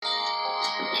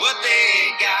what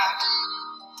they got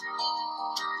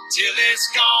till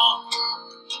it's gone,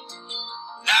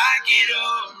 like it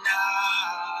or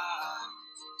not.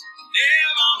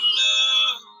 Never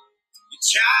love, you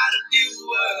try to do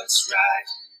what's right.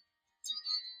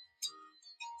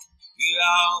 We're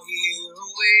all here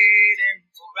waiting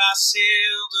for our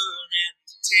silver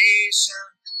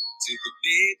invitation to the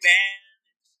big band.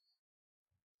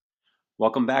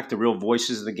 Welcome back to Real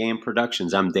Voices of the Game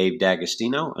Productions. I'm Dave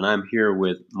D'Agostino, and I'm here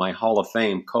with my Hall of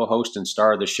Fame co-host and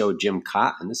star of the show, Jim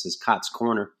KAAT'S, and this is KAAT'S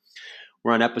Corner.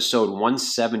 We're on episode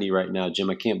 170 right now,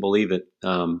 Jim. I can't believe it.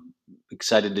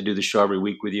 Excited to do the show every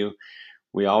week with you.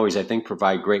 We always, I think,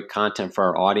 provide great content for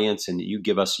our audience, and you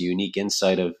give us a unique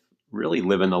insight of really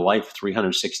living the life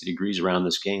 360 degrees around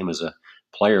this game as a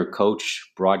player, coach,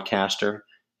 broadcaster,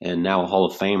 and now a Hall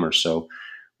of Famer. So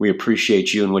we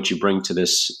appreciate you and what you bring to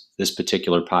this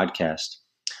particular podcast.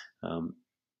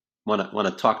 Want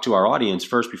to talk to our audience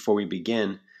first before we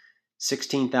begin.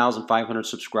 16,500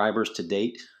 subscribers to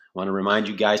date. Want to remind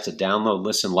you guys to download,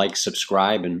 listen, like,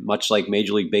 subscribe, and much like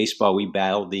Major League Baseball, we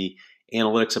battle the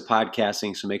analytics of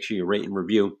podcasting, so make sure you rate and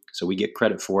review so we get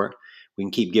credit for it. We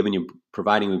can keep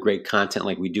providing you great content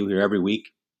like we do here every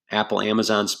week. Apple,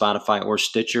 Amazon, Spotify, or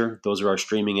Stitcher. Those are our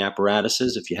streaming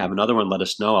apparatuses. If you have another one, let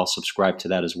us know. I'll subscribe to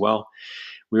that as well.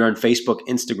 We are on Facebook,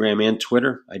 Instagram, and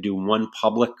Twitter. I do one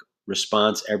public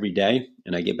response every day,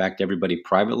 and I get back to everybody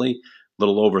privately. A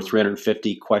little over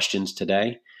 350 questions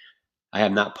today. I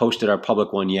have not posted our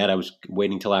public one yet. I was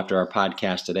waiting till after our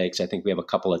podcast today because I think we have a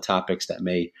couple of topics that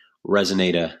may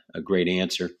resonate a great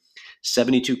answer.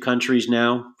 72 countries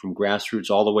now, from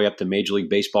grassroots all the way up to Major League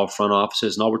Baseball front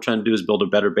offices. And all we're trying to do is build a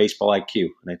better baseball IQ.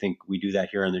 And I think we do that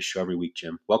here on this show every week,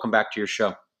 Jim. Welcome back to your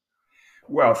show.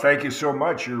 Well, thank you so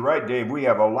much. You're right, Dave. We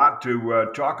have a lot to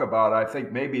talk about. I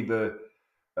think maybe the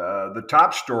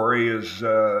top story is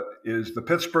the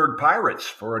Pittsburgh Pirates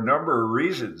for a number of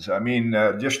reasons. I mean,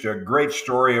 just a great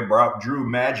story about Drew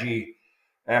Maggi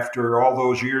after all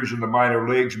those years in the minor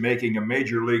leagues making a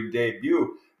major league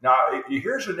debut. Now,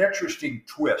 here's an interesting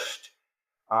twist.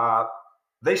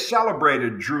 They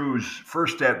celebrated Drew's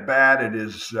first at-bat and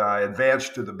his advance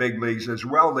to the big leagues, as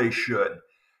well they should,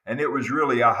 and it was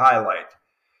really a highlight.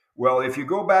 Well, if you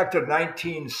go back to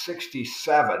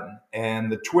 1967,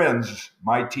 and the Twins,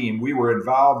 my team, we were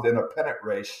involved in a pennant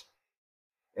race,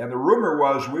 and the rumor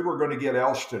was we were going to get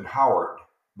Elston Howard,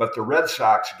 but the Red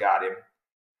Sox got him.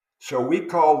 So we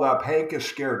called up Hank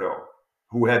Izquierdo,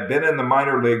 who had been in the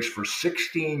minor leagues for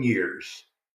 16 years.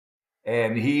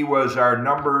 And he was our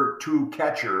number 2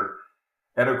 catcher.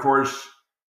 And of course,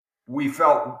 we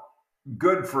felt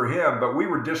good for him, but we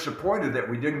were disappointed that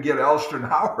we didn't get Elston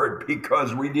Howard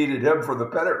because we needed him for the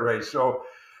pennant race. So,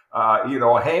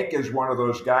 Hank is one of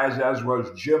those guys, as was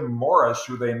Jim Morris,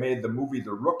 who they made the movie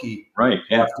The Rookie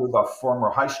after the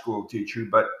former high school teacher.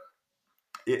 But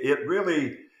it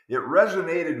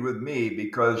resonated with me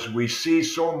because we see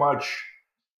so much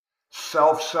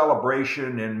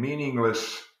self-celebration in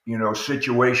meaningless,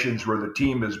 situations where the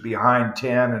team is behind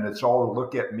 10 and it's all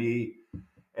look at me.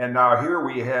 And now here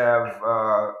we have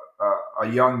a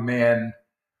young man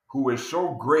who is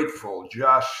so grateful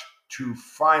just to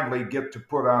finally get to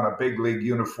put on a big league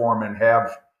uniform and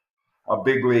have a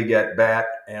big league at bat.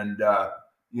 And,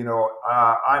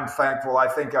 I'm thankful. I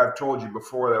think I've told you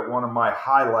before that one of my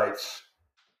highlights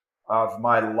of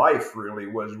my life really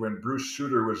was when Bruce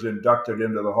Sutter was inducted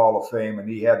into the Hall of Fame, and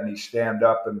he had me stand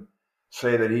up and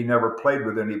say that he never played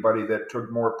with anybody that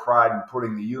took more pride in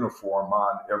putting the uniform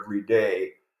on every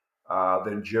day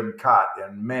than Jim KAAT'S.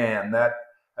 And man, that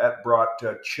brought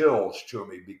chills to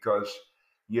me, because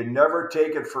you never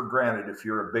take it for granted if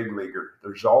you're a big leaguer.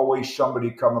 There's always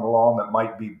somebody coming along that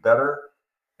might be better,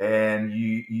 and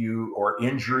you or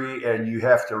injury, and you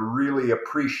have to really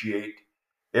appreciate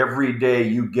every day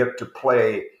you get to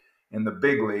play in the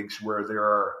big leagues, where there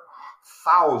are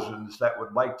thousands that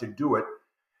would like to do it,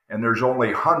 and there's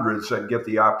only hundreds that get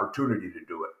the opportunity to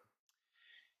do it.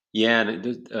 Yeah,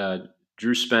 and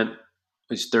Drew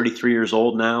he's 33 years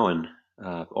old now, and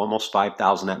almost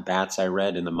 5,000 at-bats I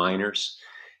read in the minors.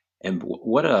 And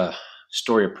what a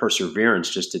story of perseverance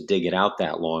just to dig it out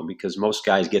that long, because most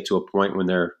guys get to a point when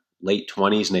they're late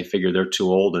 20s and they figure they're too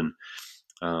old and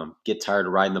get tired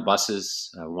of riding the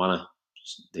buses,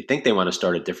 they think they want to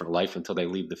start a different life until they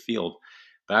leave the field.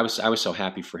 But I was so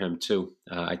happy for him too.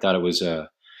 I thought it was it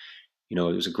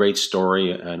was a great story,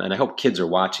 and I hope kids are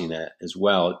watching that as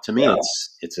well. To me,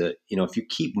 it's if you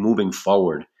keep moving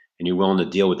forward and you're willing to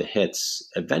deal with the hits,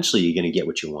 eventually you're going to get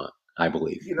what you want, I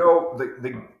believe.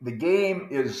 The game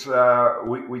is,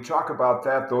 we talk about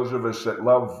that, those of us that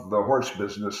love the horse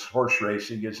business, horse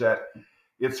racing, is that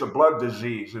it's a blood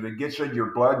disease, and it gets in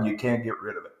your blood, and you can't get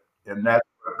rid of it. And that's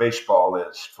what baseball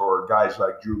is for guys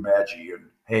like Drew Maggi and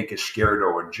Hank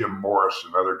Izquierdo and Jim Morris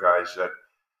and other guys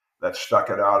that stuck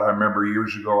it out. I remember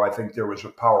years ago, I think there was a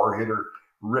power hitter,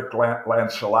 Rick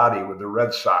Lancelotti with the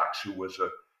Red Sox, who was a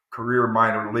career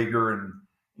minor leaguer and,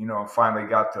 finally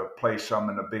got to play some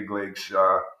in the big leagues.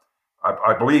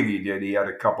 I believe he did. He had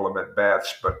a couple of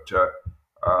at-bats, but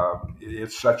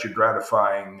it's such a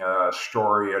gratifying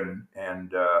story,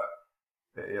 and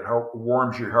it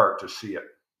warms your heart to see it.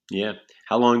 Yeah.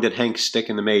 How long did Hank stick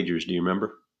in the majors? Do you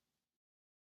remember?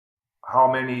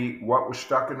 What was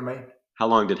stuck in me? How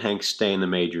long did Hank stay in the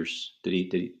majors? Did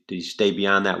he stay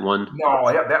beyond that one? No,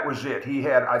 that was it.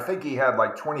 I think he had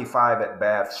like 25 at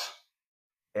bats,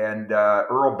 and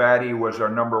Earl Batty was our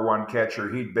number one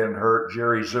catcher. He'd been hurt.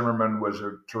 Jerry Zimmerman was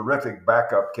a terrific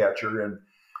backup catcher, and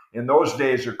in those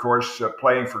days, of course,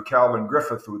 playing for Calvin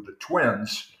Griffith with the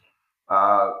Twins,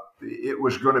 it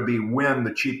was going to be win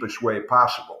the cheapest way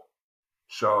possible.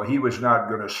 So he was not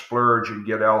going to splurge and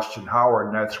get Elston Howard,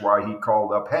 and that's why he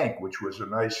called up Hank, which was a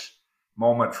nice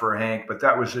moment for Hank. But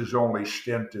that was his only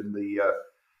stint in the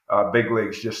big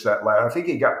leagues, just that last. I think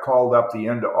he got called up the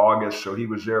end of August, so he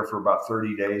was there for about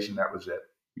 30 days, and that was it.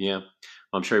 Yeah. Well,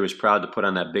 I'm sure he was proud to put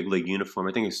on that big league uniform.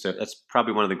 I think that's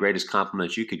probably one of the greatest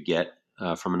compliments you could get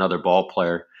from another ball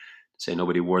player, to say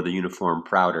nobody wore the uniform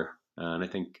prouder. And I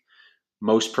think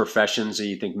most professions, and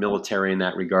you think military in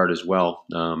that regard as well,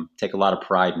 take a lot of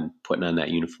pride in putting on that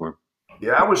uniform.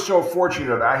 Yeah, I was so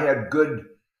fortunate. I had good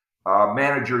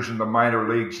managers in the minor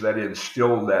leagues that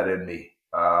instilled that in me,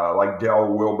 like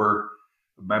Del Wilbur,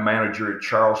 my manager at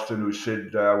Charleston, who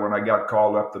said when I got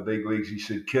called up the big leagues, he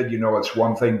said, "Kid, it's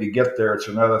one thing to get there. It's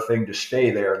another thing to stay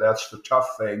there. That's the tough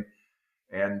thing."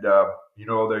 And,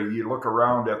 you look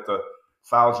around at the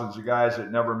thousands of guys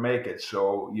that never make it.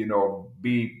 So,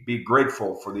 be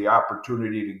grateful for the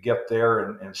opportunity to get there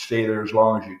and stay there as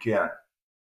long as you can.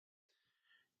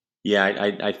 Yeah,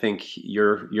 I think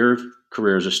your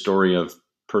career is a story of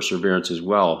perseverance as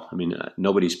well. I mean,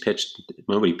 nobody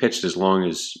pitched as long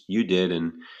as you did.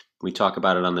 And we talk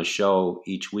about it on the show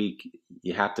each week.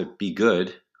 You have to be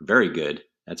good, very good.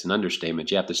 That's an understatement.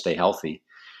 You have to stay healthy.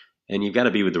 And you've got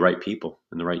to be with the right people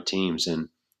and the right teams, and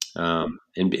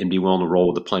be willing to roll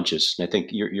with the punches. And I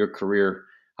think your career,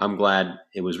 I'm glad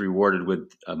it was rewarded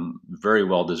with a very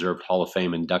well-deserved Hall of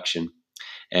Fame induction.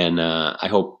 And I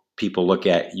hope people look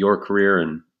at your career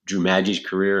and Drew Maggi's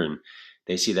career, and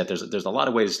they see that there's a lot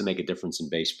of ways to make a difference in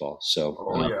baseball. So,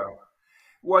 yeah.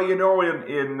 Well,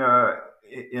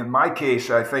 in my case,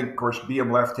 I think, of course,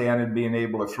 being left-handed, being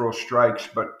able to throw strikes,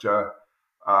 but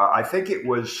I think it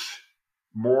was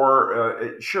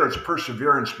more, sure, it's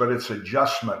perseverance, but it's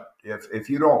adjustment. If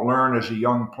you don't learn as a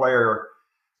young player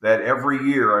that every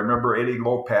year, I remember Eddie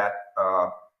Lopat,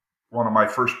 one of my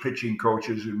first pitching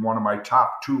coaches and one of my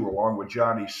top two, along with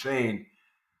Johnny Sain,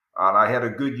 and I had a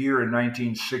good year in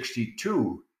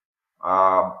 1962.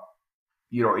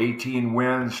 18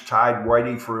 wins, tied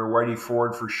Whitey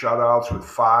Ford for shutouts with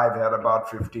 5, had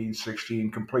about 15, 16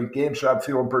 complete games. So I'm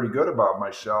feeling pretty good about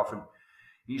myself. And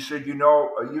he said, you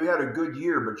had a good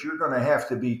year, but you're going to have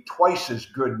to be twice as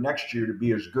good next year to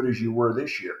be as good as you were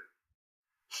this year.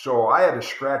 So I had to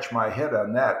scratch my head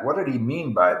on that. What did he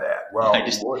mean by that? Well,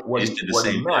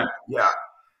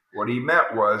 what he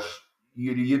meant was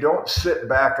you don't sit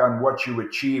back on what you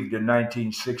achieved in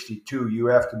 1962. You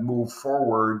have to move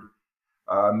forward.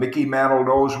 Mickey Mantle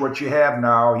knows what you have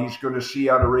now. He's going to see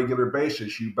on a regular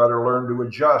basis. You better learn to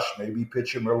adjust, maybe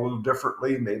pitch him a little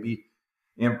differently, maybe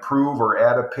improve or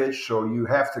add a pitch. So you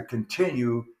have to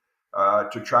continue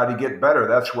to try to get better.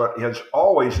 That's what has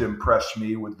always impressed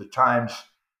me with the times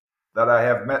that I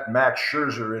have met Max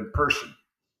Scherzer in person,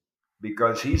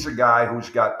 because he's a guy who's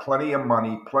got plenty of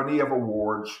money, plenty of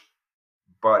awards,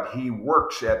 but he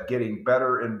works at getting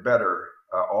better and better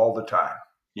all the time.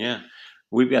 Yeah.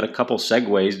 We've got a couple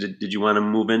segues. Did you want to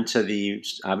move into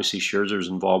obviously Scherzer's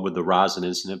involved with the Rosin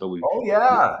incident, but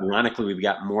ironically, we've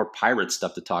got more Pirates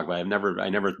stuff to talk about. I never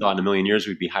thought in a million years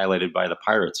we'd be highlighted by the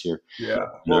Pirates here. Yeah.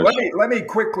 Well, let me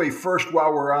quickly first,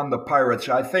 while we're on the Pirates,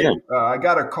 I think I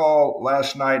got a call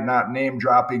last night, not name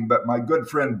dropping, but my good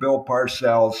friend Bill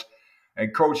Parcells,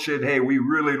 and Coach said, "Hey, we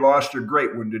really lost a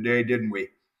great one today, didn't we?"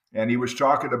 And he was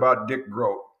talking about Dick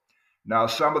Groat. Now,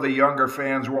 some of the younger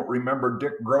fans won't remember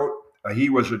Dick Groat. He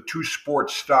was a two-sport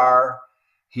star.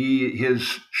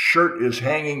 His shirt is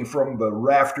hanging from the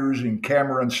rafters in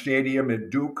Cameron Stadium at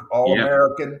Duke,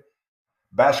 All-American,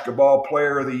 Basketball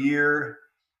Player of the Year.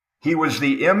 He was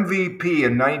the MVP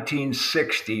in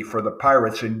 1960 for the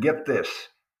Pirates, and get this,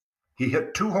 he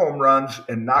hit 2 home runs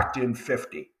and knocked in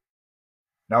 50.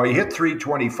 Now, he hit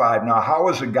 325. Now, how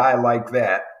is a guy like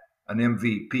that an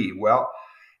MVP? Well,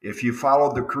 if you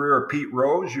followed the career of Pete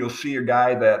Rose, you'll see a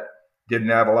guy that didn't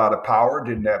have a lot of power,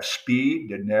 didn't have speed,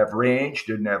 didn't have range,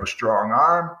 didn't have a strong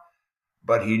arm,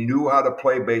 but he knew how to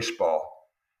play baseball.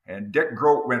 And Dick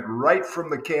Groat went right from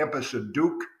the campus of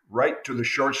Duke right to the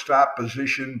shortstop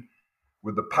position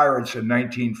with the Pirates in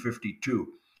 1952.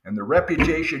 And the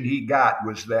reputation he got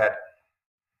was that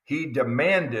he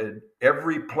demanded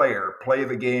every player play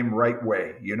the game right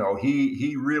way. You know,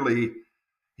 he really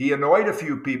he annoyed a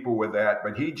few people with that,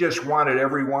 but he just wanted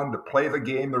everyone to play the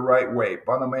game the right way,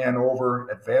 bunt a man over,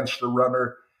 advance the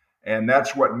runner, and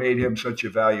that's what made him such a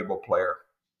valuable player.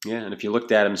 Yeah, and if you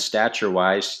looked at him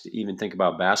stature-wise, even think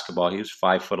about basketball, he was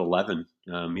 5'11".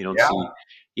 You don't see,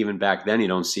 even back then, you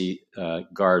don't see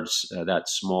guards that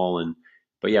small.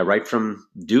 But yeah, right from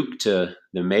Duke to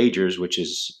the majors, which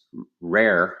is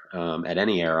rare at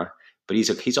any era. But he's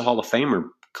a Hall of Famer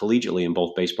collegiately in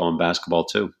both baseball and basketball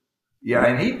too. Yeah,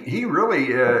 and he really,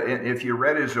 if you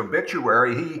read his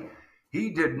obituary,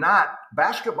 he did not,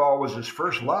 basketball was his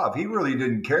first love. He really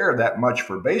didn't care that much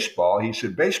for baseball. He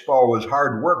said baseball was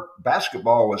hard work,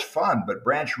 basketball was fun, but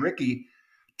Branch Rickey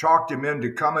talked him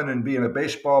into coming and being a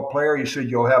baseball player. He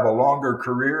said, you'll have a longer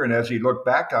career. And as he looked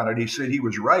back on it, he said he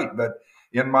was right. But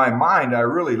in my mind, I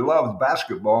really loved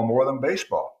basketball more than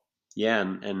baseball. Yeah,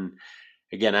 and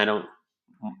again, I don't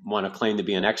want to claim to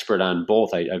be an expert on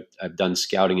both. I've done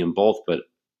scouting in both, but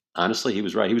honestly, he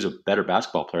was right. He was a better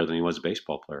basketball player than he was a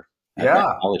baseball player. Yeah.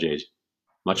 At college age.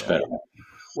 Much better.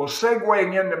 Well,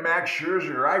 segueing into Max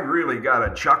Scherzer, I really got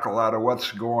a chuckle out of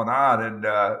what's going on. And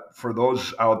for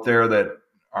those out there that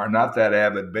are not that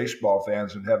avid baseball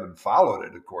fans and haven't followed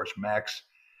it, of course, Max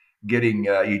getting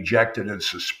ejected and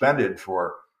suspended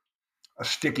for a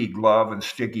sticky glove and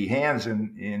sticky hands.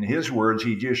 And in his words,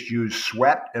 he just used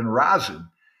sweat and rosin.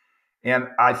 And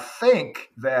I think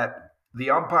that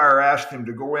the umpire asked him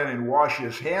to go in and wash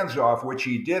his hands off, which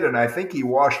he did. And I think he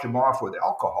washed them off with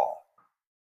alcohol.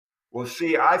 Well,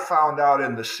 see, I found out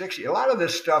in the 60s, a lot of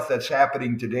this stuff that's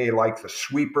happening today, like the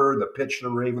sweeper, the pitch they're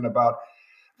raving about,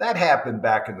 that happened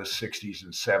back in the 60s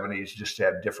and 70s, just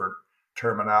had different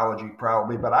terminology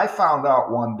probably. But I found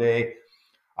out one day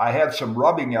I had some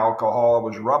rubbing alcohol. I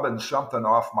was rubbing something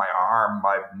off my arm,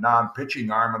 my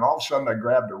non-pitching arm, and all of a sudden I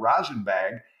grabbed a rosin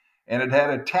bag, and it had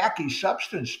a tacky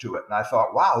substance to it. And I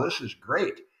thought, wow, this is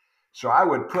great. So I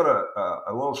would put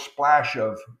a little splash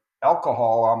of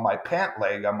alcohol on my pant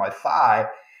leg, on my thigh,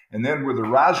 and then with a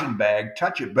rosin bag,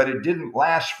 touch it. But it didn't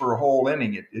last for a whole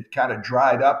inning. It kind of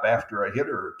dried up after a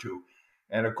hitter or two.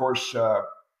 And of course,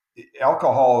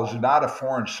 alcohol is not a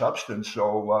foreign substance,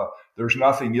 so there's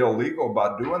nothing illegal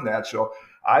about doing that. So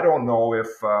I don't know if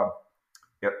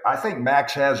I think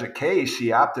Max has a case.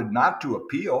 He opted not to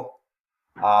appeal.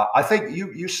 I think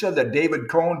you said that David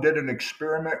Cohn did an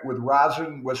experiment with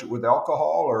rosin. Was it with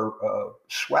alcohol or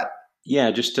sweat?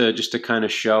 Yeah, just to kind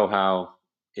of show how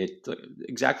it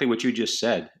exactly what you just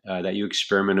said that you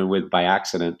experimented with by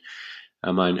accident.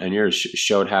 On yours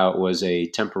showed how it was a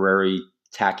temporary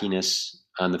tackiness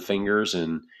on the fingers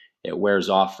and it wears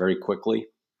off very quickly.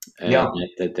 And Yeah.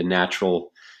 the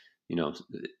natural,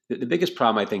 the biggest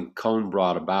problem I think Cohn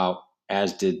brought about,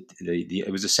 as did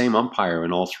it was the same umpire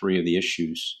in all three of the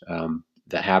issues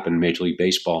that happened in Major League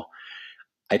Baseball.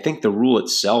 I think the rule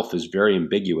itself is very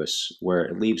ambiguous, where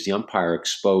it leaves the umpire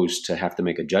exposed to have to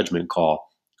make a judgment call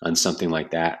on something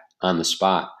like that on the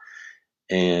spot.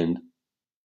 And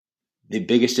the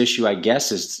biggest issue, I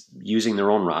guess, is using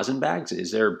their own rosin bags.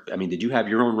 Did you have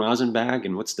your own rosin bag,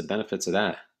 and what's the benefits of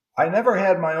that? I never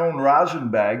had my own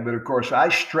rosin bag, but of course I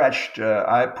pushed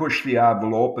the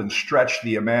envelope and stretched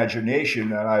the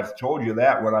imagination. And I've told you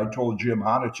that when I told Jim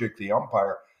Honachik, the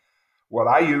umpire, what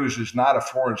I use is not a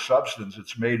foreign substance.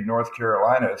 It's made in North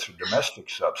Carolina. It's a domestic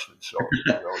substance. So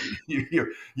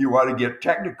you want to get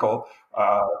technical.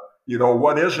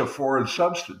 What is a foreign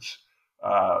substance?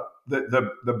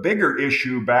 The bigger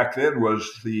issue back then was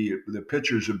the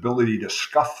pitcher's ability to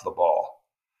scuff the ball,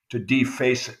 to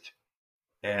deface it.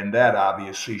 And that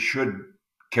obviously should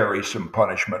carry some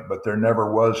punishment, but there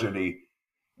never was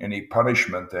any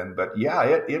punishment then. But yeah,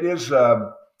 it is,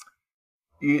 and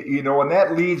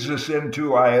that leads us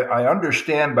into, I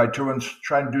understand by trying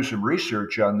to do some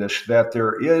research on this, that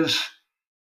there is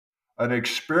an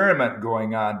experiment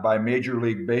going on by Major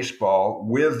League Baseball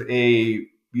with a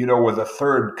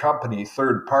third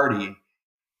party,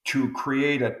 to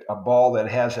create a ball that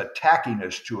has a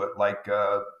tackiness to it,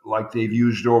 like they've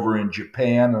used over in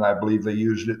Japan, and I believe they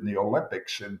used it in the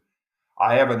Olympics. And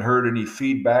I haven't heard any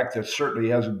feedback. That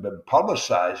certainly hasn't been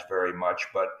publicized very much,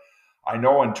 but I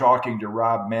know in talking to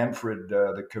Rob Manfred,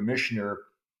 the commissioner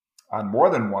on more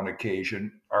than one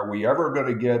occasion, are we ever going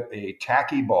to get a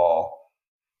tacky ball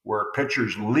where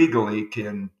pitchers legally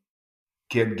can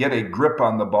get a grip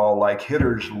on the ball like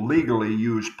hitters legally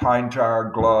use pine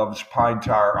tar gloves, pine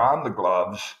tar on the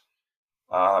gloves,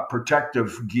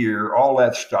 protective gear, all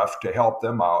that stuff to help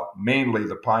them out, mainly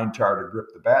the pine tar to grip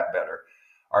the bat better.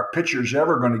 Are pitchers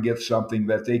ever going to get something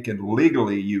that they can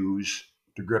legally use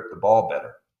to grip the ball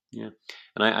better? Yeah.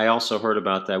 And I also heard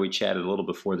about that. We chatted a little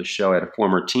before the show. I had a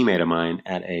former teammate of mine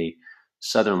at a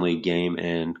Southern League game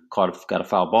and got a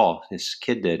foul ball. His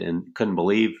kid did, and couldn't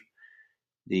believe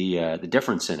the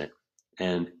difference in it.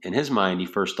 And in his mind, he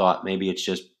first thought maybe it's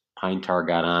just pine tar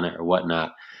got on it or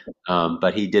whatnot.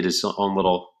 But he did his own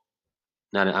little,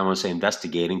 not I want to say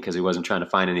investigating because he wasn't trying to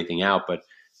find anything out, but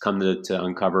come to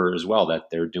uncover as well that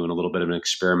they're doing a little bit of an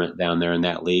experiment down there in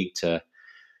that league to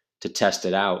test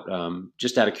it out.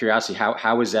 Just out of curiosity,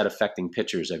 how is that affecting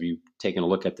pitchers? Have you taken a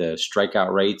look at the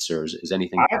strikeout rates, or is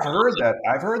anything? I've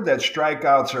heard that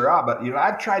strikeouts are out, but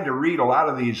I've tried to read a lot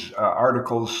of these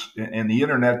articles, and the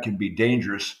internet can be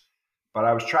dangerous. But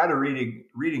I was trying to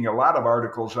reading a lot of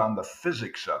articles on the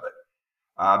physics of it,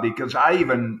 because I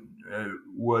even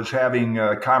was having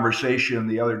a conversation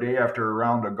the other day after a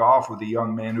round of golf with a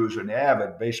young man who's an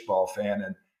avid baseball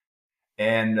fan,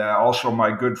 and also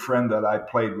my good friend that I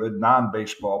played with,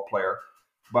 non-baseball player.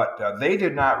 But they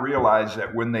did not realize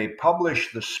that when they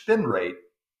publish the spin rate,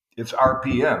 it's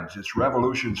RPMs, it's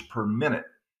revolutions per minute.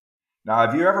 Now,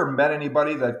 have you ever met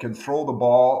anybody that can throw the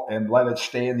ball and let it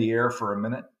stay in the air for a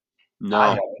minute? No. I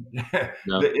haven't.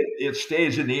 No. It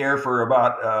stays in the air for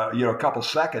about a couple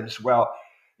seconds. Well,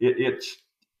 it's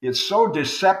so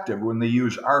deceptive when they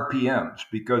use RPMs,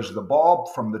 because the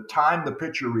ball, from the time the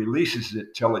pitcher releases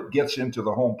it till it gets into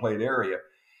the home plate area,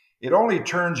 it only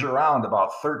turns around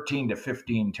about 13 to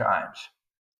 15 times.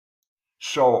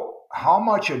 So how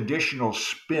much additional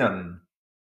spin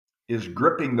is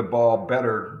gripping the ball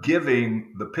better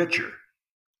giving the pitcher?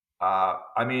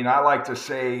 I like to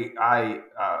say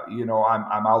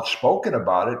I'm outspoken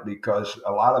about it because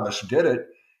a lot of us did it.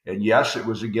 And yes, it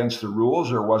was against the rules.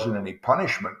 There wasn't any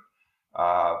punishment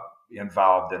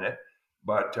involved in it.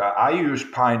 But I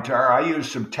used pine tar. I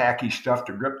used some tacky stuff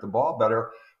to grip the ball better.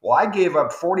 Well, I gave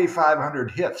up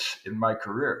 4,500 hits in my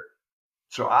career.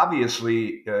 So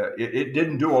obviously, it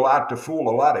didn't do a lot to fool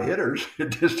a lot of hitters. It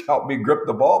just helped me grip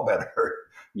the ball better.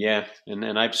 Yeah,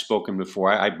 and I've spoken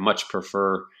before. I much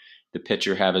prefer the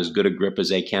pitcher have as good a grip as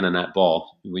they can on that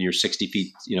ball. When you're 60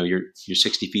 feet, you're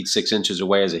 60 feet 6 inches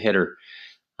away as a hitter.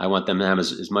 I want them to have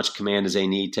as much command as they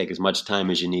need, take as much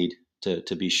time as you need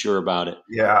to be sure about it.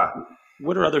 Yeah.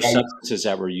 What are other substances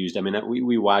that were used? I mean,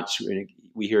 we watch,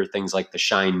 we hear things like the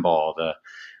shine ball.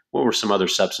 What were some other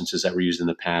substances that were used in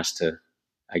the past to,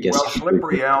 I guess? Well,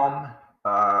 slippery elm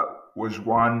was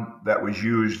one that was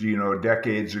used,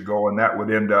 decades ago, and that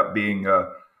would end up being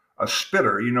a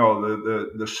spitter.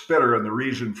 The spitter, and the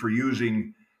reason for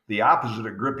using the opposite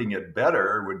of gripping it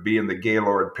better would be in the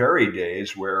Gaylord Perry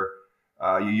days, where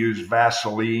you use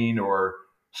Vaseline or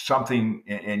something,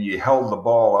 and you held the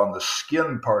ball on the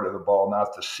skin part of the ball,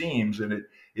 not the seams, and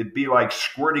it'd be like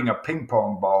squirting a ping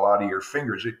pong ball out of your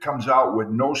fingers. It comes out with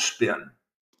no spin.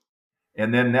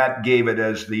 And then that gave it,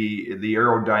 as the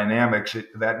aerodynamics,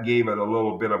 that gave it a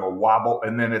little bit of a wobble,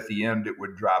 and then at the end it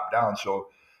would drop down. So,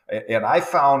 and I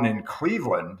found in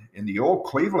Cleveland, in the old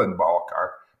Cleveland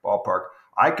ballpark,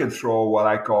 I could throw what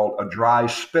I called a dry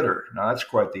spitter. Now that's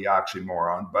quite the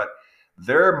oxymoron, but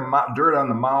their dirt on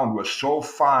the mound was so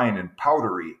fine and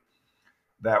powdery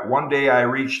that one day I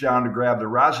reached down to grab the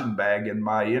rosin bag, and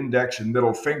my index and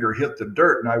middle finger hit the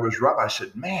dirt, and I was rubbing. I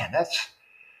said, "Man,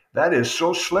 that is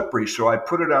so slippery." So I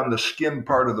put it on the skin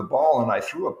part of the ball, and I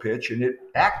threw a pitch, and it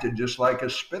acted just like a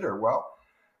spitter. Well,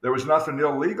 there was nothing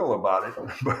illegal about it,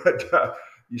 but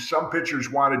some pitchers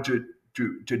wanted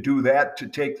to do that to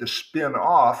take the spin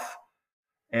off,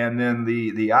 and then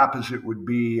the opposite would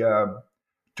be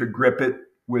to grip it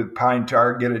with pine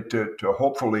tar, get it to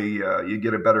hopefully you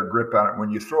get a better grip on it when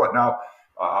you throw it. Now,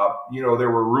 there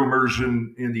were rumors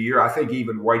in the year, I think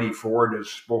even Whitey Ford has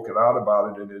spoken out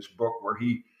about it in his book, where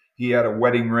he had a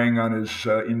wedding ring on his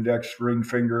index ring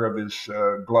finger of his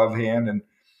glove hand and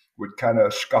would kind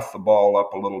of scuff the ball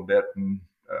up a little bit. And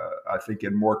I think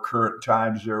in more current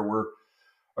times, there were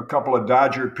a couple of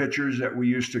Dodger pitchers that we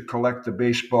used to collect the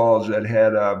baseballs that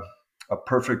had a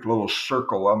perfect little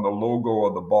circle on the logo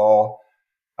of the ball.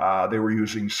 They were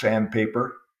using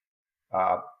sandpaper.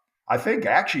 I think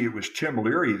actually it was Tim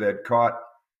Leary that got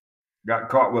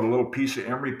caught with a little piece of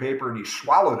emery paper, and he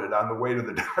swallowed it on the way to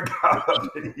the dugout.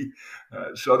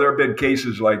 So there have been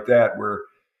cases like that where,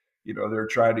 they're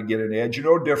trying to get an edge.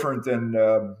 Different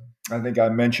than I think I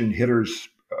mentioned hitters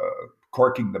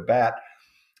corking the bat.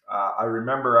 I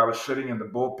remember I was sitting in the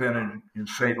bullpen in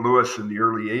St. Louis in the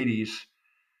early 80s,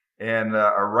 and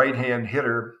a right-hand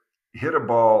hitter hit a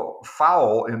ball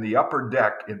foul in the upper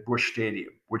deck at Busch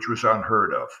Stadium, which was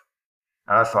unheard of.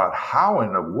 And I thought, how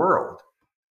in the world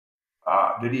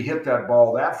did he hit that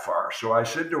ball that far? So I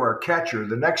said to our catcher,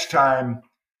 the next time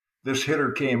this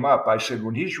hitter came up, I said,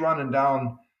 when he's running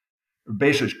down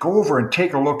bases, go over and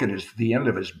take a look at the end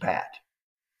of his bat.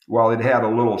 Well, it had a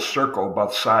little circle about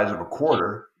the size of a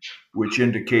quarter, which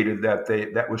indicated that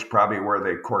that was probably where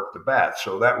they corked the bat.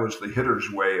 So that was the hitter's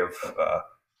way of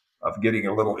getting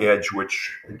a little edge,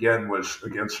 which again was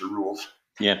against the rules.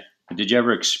 Yeah. Did you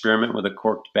ever experiment with a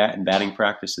corked bat in batting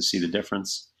practice to see the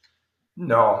difference?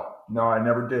 No, I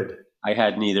never did. I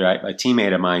had neither. A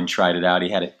teammate of mine tried it out. He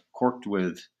had it corked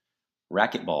with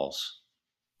racquetballs.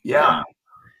 Yeah.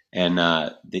 And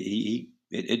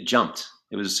it jumped.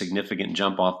 It was a significant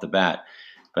jump off the bat.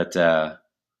 But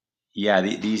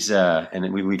these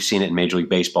and we've seen it in Major League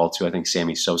Baseball too. I think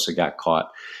Sammy Sosa got caught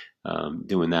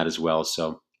doing that as well.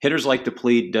 So hitters like to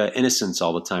plead innocence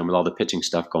all the time with all the pitching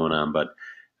stuff going on, but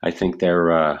I think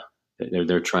they're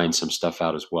trying some stuff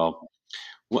out as well.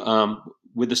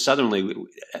 With the Southern League,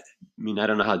 I mean, I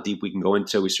don't know how deep we can go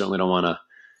into. We certainly don't want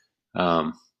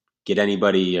to get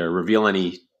anybody or reveal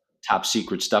any top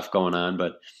secret stuff going on.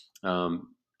 But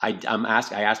I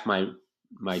asked my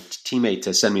teammate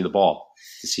to send me the ball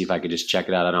to see if I could just check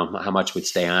it out. I don't know how much would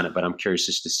stay on it, but I'm curious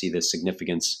just to see the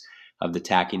significance of the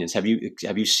tackiness. Have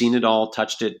you seen it all?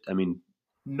 Touched it? I mean.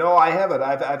 No, I haven't.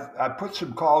 I've put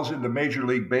some calls into Major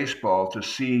League Baseball to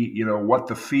see, what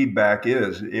the feedback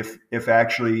is, if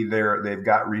actually they've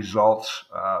got results.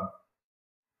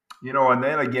 And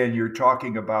then again, you're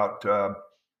talking about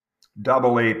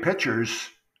Double-A pitchers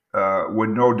with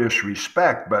no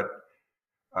disrespect, but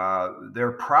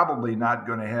they're probably not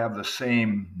going to have the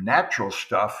same natural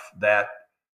stuff that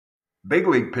big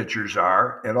league pitchers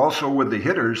are, and also with the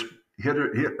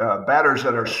batters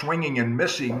that are swinging and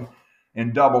missing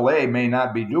in Double-A may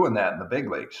not be doing that in the big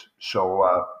leagues.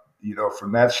 So,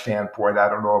 from that standpoint, I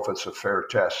don't know if it's a fair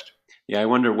test. Yeah, I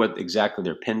wonder what exactly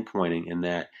they're pinpointing in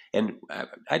that. And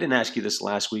I didn't ask you this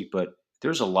last week, but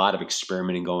there's a lot of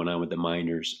experimenting going on with the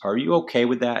minors. Are you okay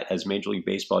with that as Major League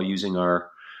Baseball using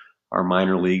our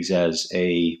minor leagues as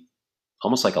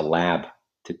almost like a lab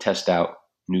to test out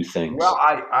new things? Well,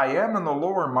 I am in the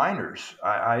lower minors.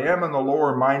 I am in the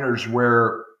lower minors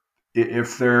where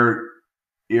if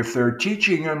they're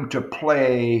teaching them to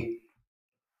play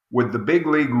with the big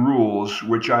league rules,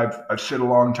 which I've said a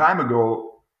long time ago,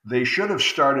 they should have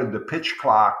started the pitch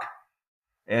clock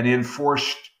and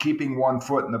enforced keeping 1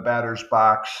 foot in the batter's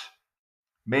box,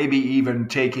 maybe even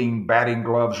taking batting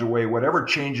gloves away, whatever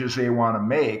changes they want to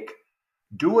make,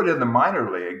 do it in the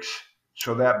minor leagues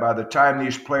so that by the time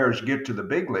these players get to the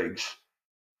big leagues,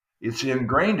 it's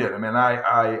ingrained in them. And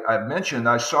I mentioned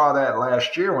I saw that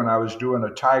last year when I was doing a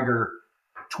Tiger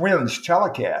Twins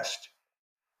telecast,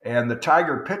 and the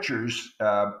Tiger pitchers,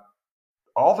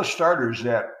 all the starters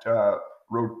that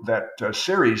wrote that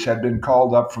series had been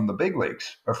called up from the big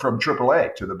leagues, or from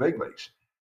AAA to the big leagues,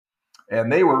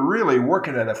 and they were really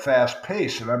working at a fast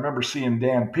pace. And I remember seeing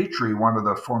Dan Petrie, one of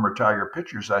the former Tiger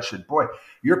pitchers. I said, "Boy,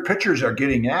 your pitchers are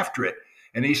getting after it."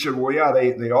 And he said, "Well, yeah,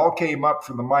 they all came up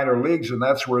from the minor leagues, and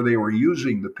that's where they were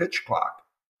using the pitch clock."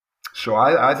 So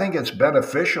I think it's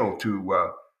beneficial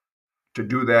to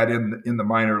do that in the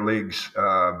minor leagues,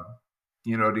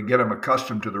 to get them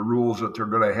accustomed to the rules that they're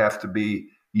going to have to be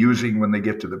using when they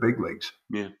get to the big leagues.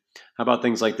 Yeah. How about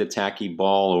things like the tacky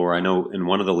ball, or I know in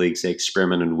one of the leagues they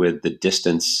experimented with the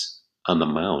distance on the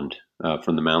mound,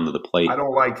 from the mound to the plate. I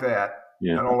don't like that.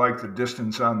 Yeah. I don't like the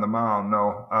distance on the mound.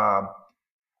 No.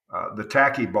 The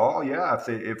tacky ball, yeah.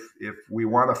 If we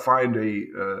want to find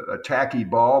a tacky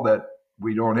ball that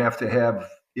we don't have to have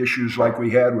issues like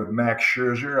we had with Max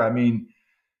Scherzer. I mean,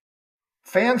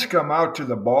 fans come out to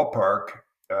the ballpark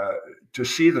to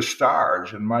see the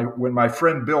stars. And when my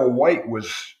friend Bill White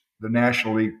was the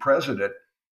National League president,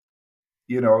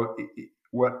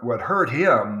 what hurt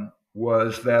him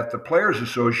was that the Players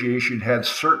Association had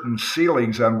certain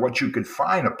ceilings on what you could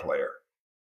fine a player.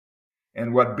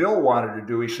 And what Bill wanted to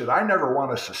do, he said, I never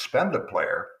want to suspend a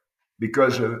player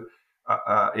because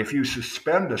if you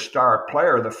suspend a star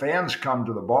player, the fans come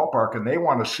to the ballpark and they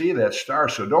want to see that star.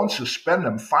 So don't suspend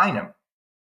him, fine him.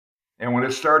 And when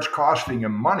it starts costing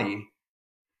him money,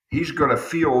 he's going to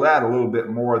feel that a little bit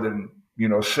more than,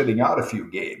 sitting out a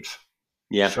few games.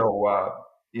 Yeah. So,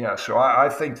 so I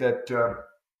think that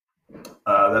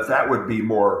that would be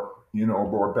more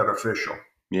beneficial.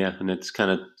 Yeah. And it's kind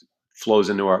of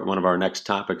flows into one of our next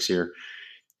topics here.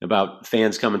 about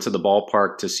fans coming to the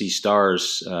ballpark to see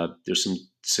Stars. There's some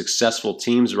successful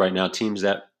teams right now,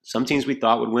 some teams we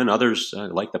thought would win, others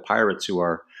like the Pirates who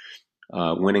are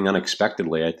winning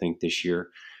unexpectedly, I think, this year.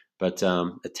 But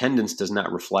attendance does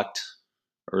not reflect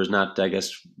or is not, I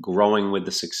guess, growing with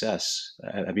the success.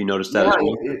 Have you noticed that as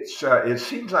well? It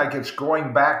seems like it's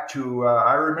going back to,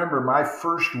 I remember my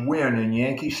first win in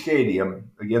Yankee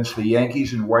Stadium against the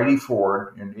Yankees and Whitey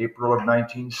Ford in April of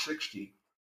 1960.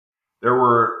 There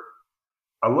were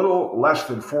a little less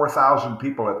than 4,000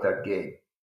 people at that game.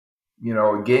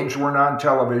 Games weren't on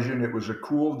television. It was a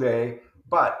cool day.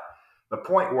 But the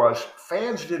point was,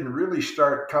 fans didn't really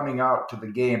start coming out to the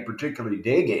game, particularly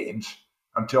day games,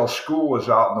 until school was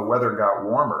out and the weather got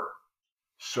warmer.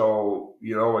 So,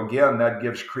 again, that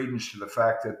gives credence to the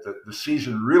fact that the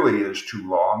season really is too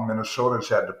long. Minnesota's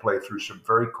had to play through some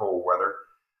very cold weather.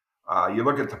 You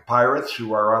look at the Pirates,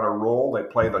 who are on a roll. They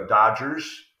play the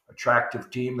Dodgers, attractive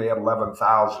team. They had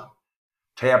 11,000.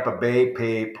 Tampa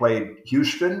Bay played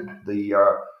Houston, the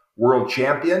world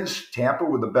champions. Tampa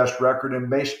with the best record in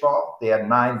baseball. They had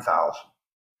 9,000.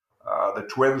 The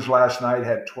Twins last night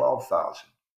had 12,000.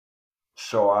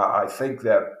 So I think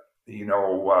that,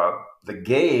 the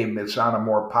game is on a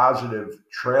more positive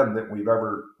trend than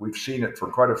we've seen it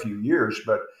for quite a few years,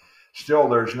 but still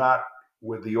there's not,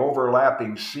 with the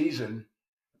overlapping season,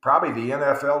 probably the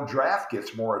NFL draft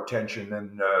gets more attention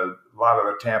than a lot of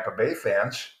the Tampa Bay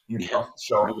fans, Yeah.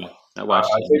 So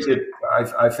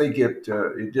I think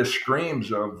it just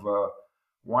screams of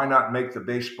why not make the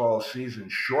baseball season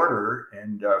shorter,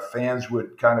 and fans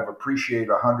would kind of appreciate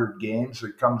 100 games.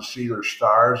 That come to see their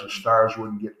Stars. The Stars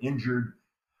wouldn't get injured,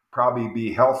 probably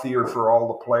be healthier for all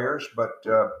the players. But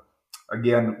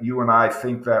again, you and I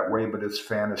think that way, but it's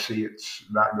fantasy. It's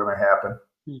not going to happen.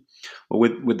 Well,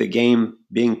 with the game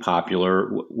being popular,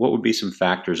 what would be some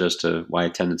factors as to why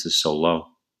attendance is so low?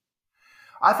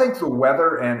 I think the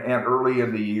weather and early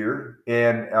in the year,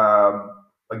 and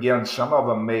again, some of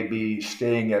them may be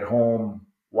staying at home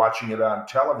watching it on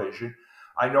television.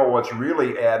 I know what's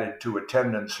really added to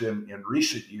attendance in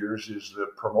recent years is the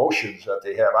promotions that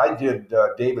they have. I did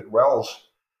David Wells'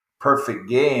 Perfect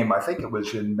Game. I think it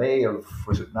was in May of,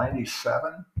 was it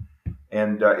 97?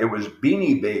 And it was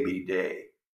Beanie Baby Day.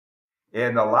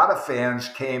 And a lot of fans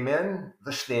came in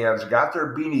the stands, got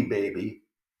their Beanie Baby,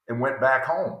 and went back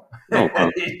home. Oh, wow.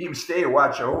 They didn't even stay and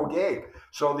watch the whole game.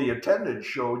 So the attendance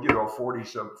showed,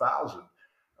 40-some thousand.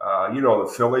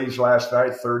 The Phillies last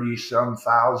night, 30-some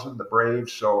thousand, the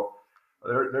Braves. So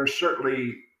there's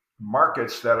certainly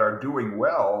markets that are doing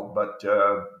well, but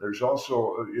there's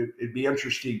also, it'd be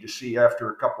interesting to see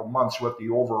after a couple months what the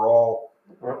overall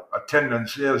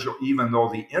attendance is, even though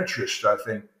the interest, I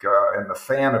think, and the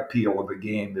fan appeal of the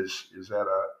game is at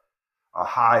a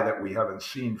high that we haven't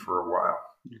seen for a while.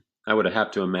 I would have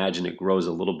to imagine it grows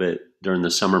a little bit during the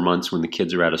summer months when the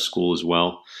kids are out of school as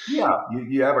well. Yeah,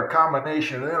 you have a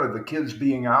combination then of the kids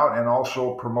being out and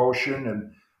also promotion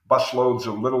and busloads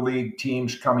of Little League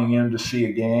teams coming in to see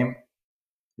a game.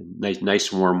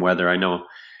 Nice warm weather. I know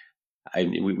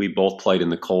we both played in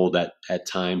the cold at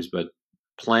times, but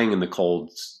playing in the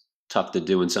cold's tough to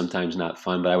do and sometimes not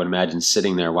fun. But I would imagine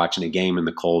sitting there watching a game in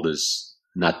the cold is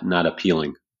not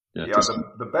appealing.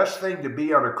 The best thing to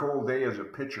be on a cold day is a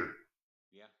pitcher.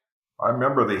 Yeah. I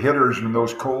remember the hitters in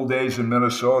those cold days in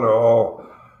Minnesota,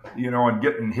 and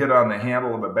getting hit on the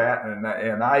handle of a bat.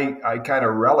 And I kind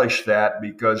of relished that,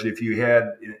 because if you had,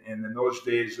 in those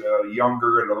days,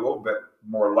 younger and a little bit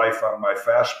more life on my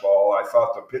fastball, I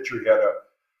thought the pitcher had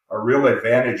a real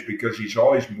advantage because he's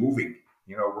always moving.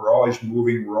 We're always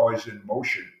moving. We're always in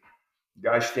motion. The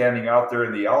guy standing out there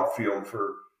in the outfield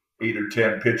for 8 or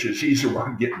 10 pitches, he's the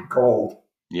one getting cold.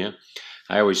 Yeah.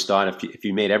 I always thought if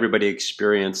you made everybody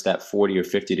experience that 40 or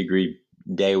 50 degree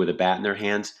day with a bat in their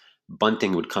hands,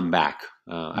 bunting would come back.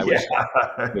 I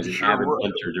was an avid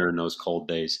bunter during those cold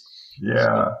days.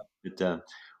 Yeah. So,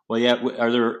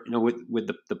 are there, with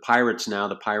the Pirates now,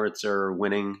 the Pirates are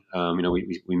winning.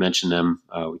 We mentioned them.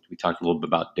 We talked a little bit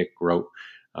about Dick Groat.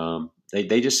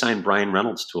 They just signed Brian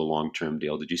Reynolds to a long-term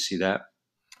deal. Did you see that?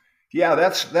 Yeah,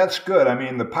 that's good. I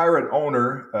mean, the Pirate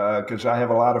owner, because I have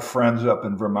a lot of friends up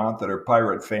in Vermont that are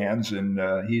Pirate fans, and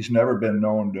he's never been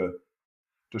known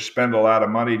to spend a lot of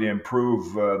money to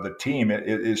improve the team.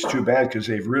 It's too bad, because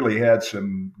they've really had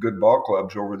some good ball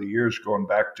clubs over the years, going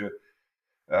back to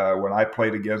when I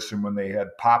played against them, when they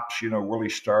had Pops, Willie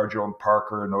Stargell and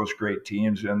Parker and those great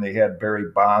teams, and they had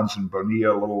Barry Bonds and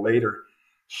Bonilla a little later.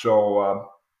 So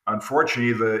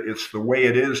unfortunately, it's the way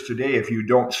it is today. If you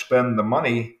don't spend the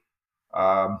money,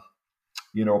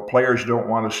 players don't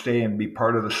want to stay and be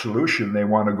part of the solution. They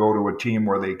want to go to a team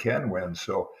where they can win.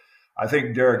 So I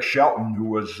think Derek Shelton, who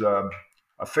was a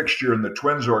fixture in the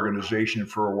Twins organization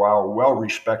for a while,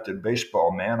 well-respected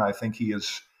baseball man, I think he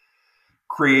has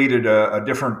created a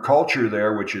different culture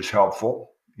there, which is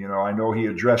helpful. You know, I know he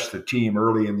addressed the team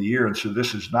early in the year and said,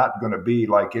 this is not going to be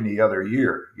like any other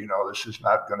year. You know, this is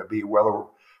not going to be,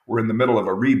 well, we're in the middle of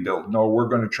a rebuild. No, we're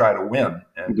going to try to win.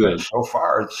 And so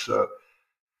far, it's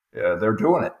they're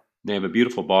doing it. They have a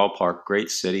beautiful ballpark,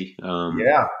 great city. You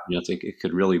know, I think it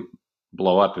could really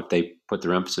blow up if they put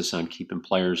their emphasis on keeping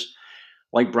players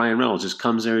like Brian Reynolds. Just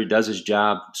comes there, he does his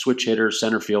job, switch hitter,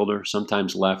 center fielder,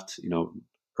 sometimes left, you know,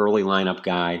 early lineup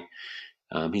guy.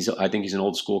 I think he's an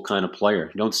old school kind of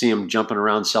player. You don't see him jumping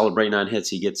around celebrating on hits.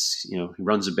 He gets, you know, he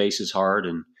runs the bases hard.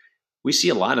 And we see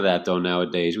a lot of that though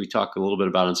nowadays. We talk a little bit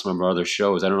about it on some of our other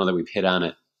shows. I don't know that we've hit on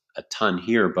it a ton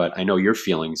here, but I know your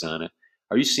feelings on it.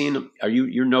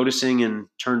 You're noticing and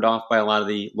turned off by a lot of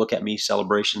the look at me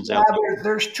celebrations out there?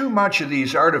 There's too much of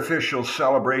these artificial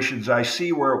celebrations. I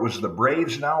see where it was the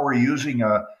Braves now are using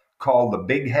called the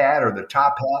big hat or the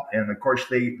top hat. And of course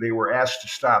they were asked to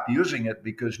stop using it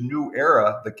because New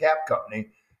Era, the cap company,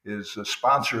 is a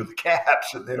sponsor of the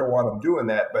Caps and they don't want them doing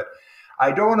that. But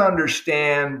I don't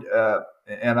understand,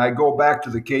 and I go back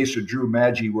to the case of Drew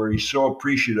Maggi where he's so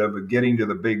appreciative of getting to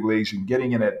the big leagues and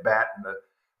getting an at bat in the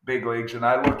big leagues. And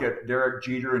I look at Derek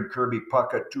Jeter and Kirby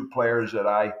Puckett, two players that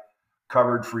I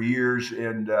covered for years.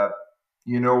 And,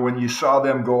 you know, when you saw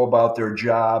them go about their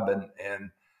job and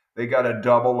they got a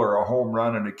double or a home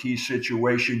run in a key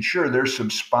situation, sure, there's some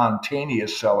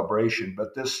spontaneous celebration.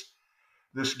 But this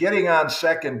getting on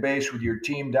second base with your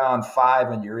team down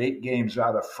 5 and you're 8 games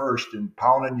out of first and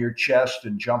pounding your chest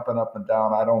and jumping up and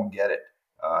down, I don't get it.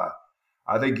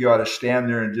 I think you ought to stand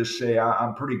there and just say,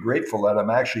 I'm pretty grateful that I'm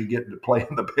actually getting to play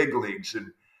in the big leagues.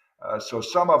 And so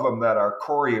some of them that are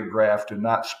choreographed and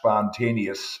not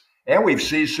spontaneous, and we've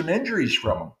seen some injuries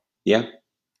from them. Yeah.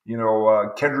 You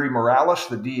know, Kendry Morales,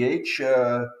 the DH,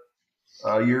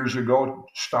 years ago,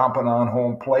 stomping on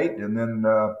home plate. And then,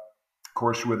 of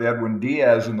course, with Edwin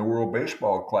Diaz in the World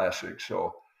Baseball Classic.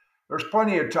 So there's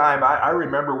plenty of time. I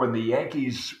remember when the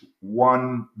Yankees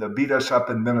beat us up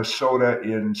in Minnesota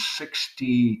in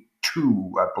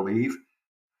 '62, I believe,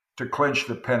 to clinch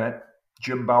the pennant.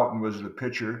 Jim Bouton was the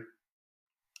pitcher.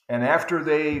 And after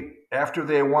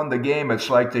they won the game, it's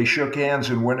like they shook hands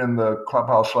and went in the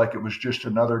clubhouse like it was just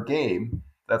another game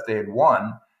that they had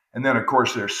won. And then, of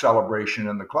course, there's celebration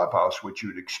in the clubhouse, which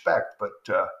you'd expect. But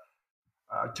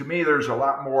to me, there's a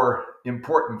lot more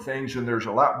important things, and there's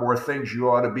a lot more things you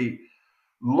ought to be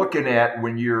looking at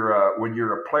when you're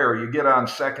a player. You get on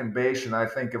second base, and I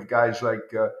think of guys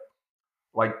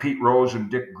like Pete Rose and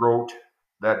Dick Groat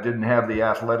that didn't have the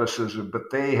athleticism,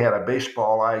 but they had a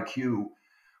baseball IQ.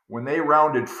 When they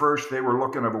rounded first, they were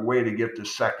looking at a way to get to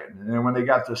second. And then when they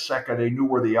got to second, they knew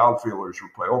where the outfielders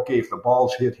would play. Okay, if the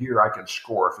ball's hit here, I can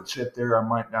score. If it's hit there, I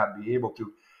might not be able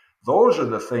to. Those are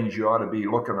the things you ought to be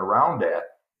looking around at.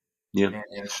 Yeah.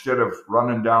 Instead of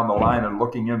running down the line and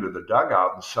looking into the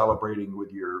dugout and celebrating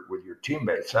with your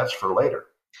teammates. That's for later.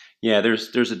 Yeah,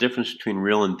 there's a difference between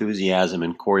real enthusiasm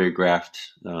and choreographed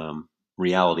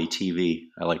reality TV,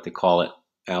 I like to call it,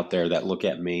 out there that look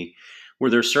at me. Were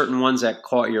there certain ones that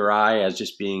caught your eye as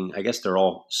just being, I guess they're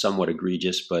all somewhat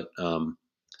egregious, but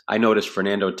I noticed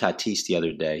Fernando Tatis the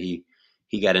other day.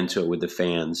 He got into it with the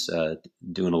fans,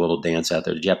 doing a little dance out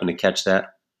there. Did you happen to catch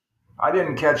that? I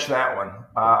didn't catch that one.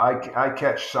 I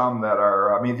catch some that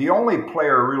are, I mean, the only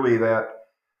player really that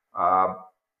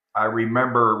I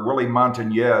remember, Willie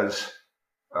Montañez,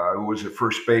 who was at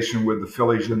first baseman with the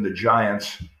Phillies and the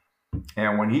Giants.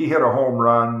 And when he hit a home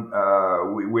run,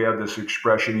 we had this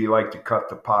expression, he liked to cut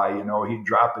the pie. You know, he'd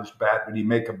drop his bat, but he'd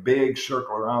make a big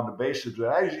circle around the bases.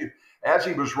 But as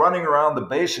he was running around the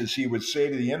bases, he would say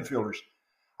to the infielders,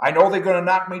 I know they're going to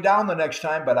knock me down the next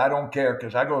time, but I don't care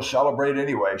because I go celebrate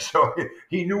anyway. So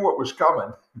he knew what was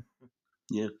coming.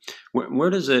 Yeah. Where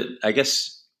does it, I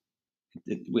guess,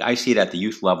 I see it at the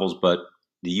youth levels, but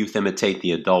the youth imitate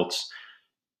the adults.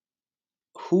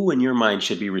 Who in your mind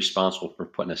should be responsible for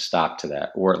putting a stop to that,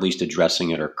 or at least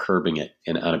addressing it or curbing it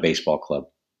on a baseball club?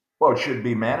 Well, it should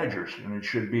be managers, and it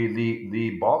should be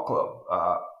the ball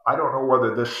club. I don't know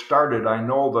whether this started. I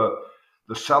know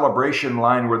the celebration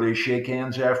line where they shake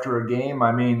hands after a game.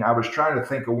 I mean, I was trying to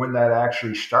think of when that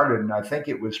actually started, and I think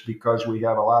it was because we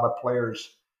have a lot of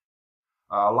players,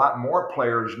 a lot more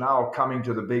players now coming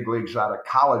to the big leagues out of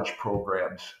college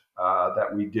programs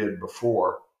that we did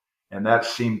before. And that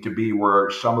seemed to be where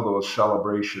some of those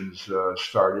celebrations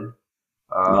started.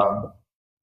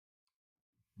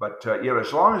 But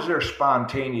as long as they're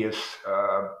spontaneous,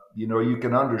 you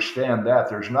can understand that.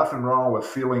 There's nothing wrong with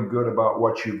feeling good about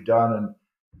what you've done. And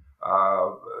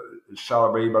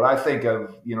celebrating. But I think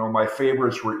of, my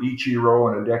favorites were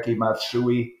Ichiro and Hideki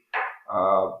Matsui.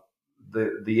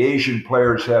 The Asian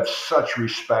players have such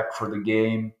respect for the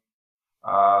game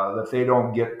that they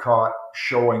don't get caught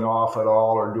showing off at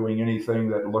all or doing anything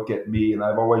that look at me. And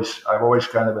I've always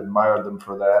kind of admired them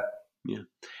for that. Yeah.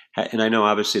 And I know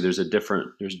obviously there's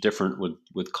different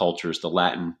with cultures. The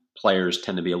Latin players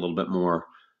tend to be a little bit more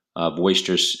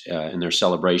boisterous in their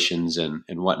celebrations and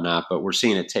whatnot, but we're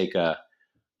seeing it take a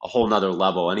whole nother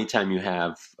level. Anytime you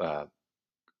have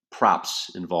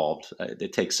props involved,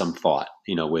 it takes some thought,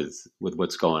 with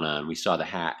what's going on. We saw the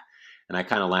hat, and I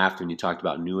kind of laughed when you talked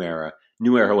about New Era.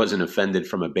 New Era wasn't offended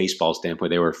from a baseball standpoint;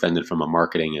 they were offended from a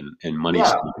marketing and money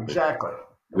standpoint. Exactly.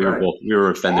 We were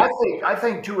offended. I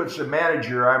think too, it's the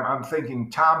manager. I'm thinking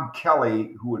Tom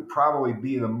Kelly, who would probably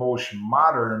be the most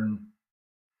modern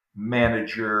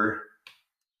manager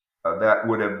that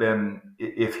would have been,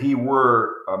 if he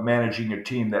were managing a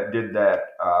team that did that,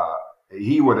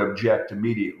 he would object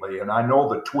immediately. And I know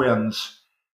the Twins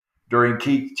during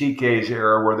TK's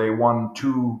era, where they won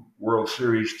 2 World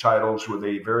Series titles with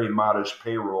a very modest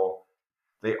payroll,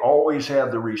 they always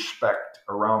had the respect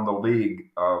around the league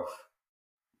of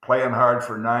playing hard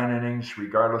for 9 innings,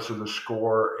 regardless of the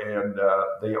score, and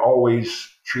they always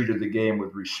treated the game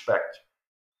with respect.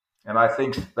 And I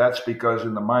think that's because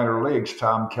in the minor leagues,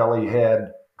 Tom Kelly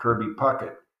had Kirby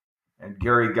Puckett and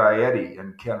Gary Gaetti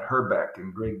and Kent Herbeck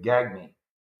and Greg Gagne.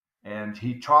 And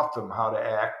he taught them how to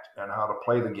act and how to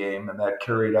play the game, and that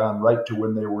carried on right to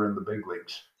when they were in the big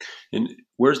leagues. And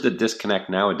where's the disconnect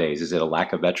nowadays? Is it a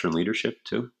lack of veteran leadership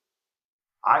too?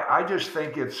 I just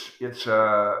think it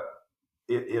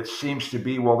seems to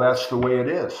be, well, that's the way it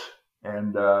is.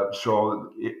 And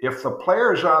so if the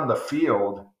players on the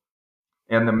field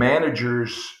and the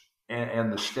managers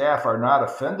and the staff are not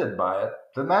offended by it,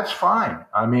 then that's fine.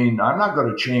 I mean, I'm not going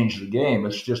to change the game.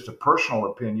 It's just a personal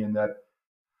opinion that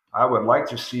I would like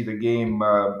to see the game,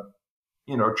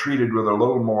 treated with a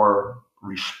little more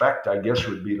respect, I guess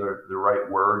would be the right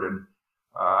word. And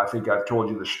I think I've told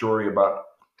you the story about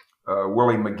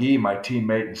Willie McGee, my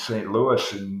teammate in St.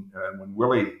 Louis. And when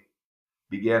Willie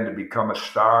began to become a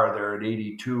star there at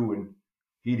 82, and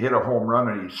he'd hit a home run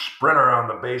and he'd sprint around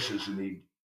the bases and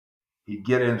he'd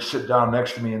get in, sit down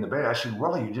next to me in the base. I said,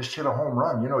 Willie, you just hit a home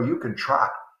run. You can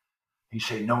trot. He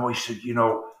said, no. He said,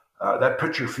 that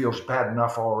pitcher feels bad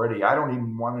enough already. I don't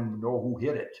even want him to know who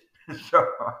hit it.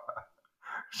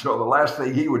 So the last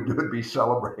thing he would do would be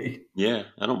celebrate. Yeah,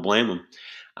 I don't blame him.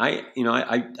 I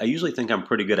usually think I'm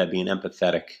pretty good at being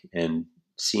empathetic and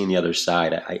seeing the other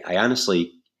side. I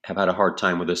honestly have had a hard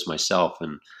time with this myself,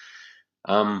 and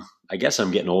I guess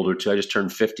I'm getting older too. I just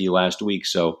turned 50 last week,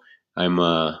 so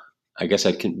I guess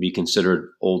I can be considered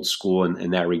old school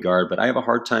in that regard. But I have a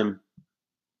hard time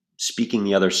speaking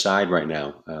the other side right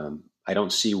now. I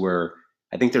don't see where.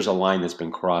 I think there's a line that's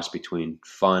been crossed between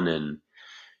fun and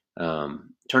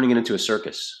turning it into a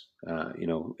circus.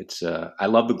 It's I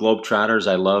love the Globetrotters.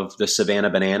 I love the Savannah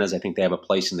Bananas. I think they have a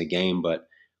place in the game. But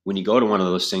when you go to one of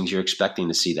those things, you're expecting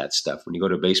to see that stuff. When you go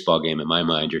to a baseball game, in my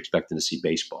mind, you're expecting to see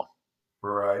baseball.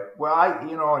 Right. Well,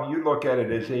 and you look at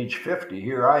it as age 50.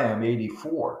 Here I am,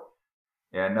 84.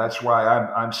 And that's why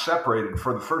I'm separated.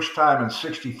 For the first time in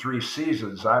 63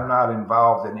 seasons, I'm not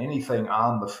involved in anything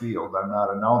on the field. I'm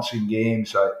not announcing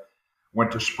games. I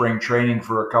went to spring training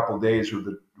for a couple of days with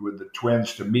the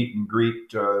Twins to meet and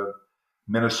greet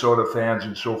Minnesota fans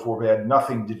and so forth. I had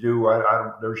nothing to do.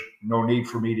 There's no need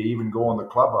for me to even go in the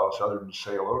clubhouse other than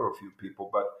say hello to a few people.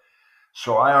 But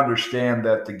so I understand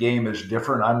that the game is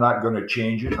different. I'm not going to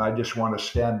change it. I just want to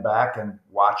stand back and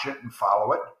watch it and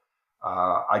follow it.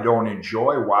 I don't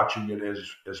enjoy watching it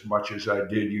as much as I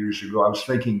did years ago. I was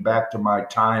thinking back to my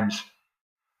times.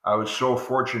 I was so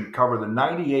fortunate to cover the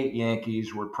 98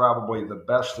 Yankees were probably the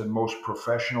best and most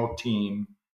professional team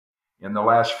in the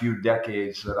last few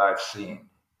decades that I've seen.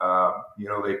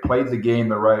 They played the game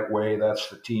the right way. That's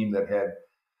the team that had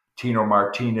Tino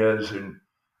Martinez and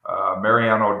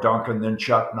Mariano Duncan, then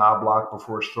Chuck Knobloch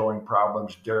before his throwing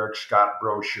problems, Derek Scott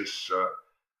Brocious,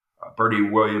 Bertie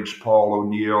Williams, Paul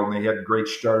O'Neill, and they had great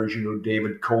starters.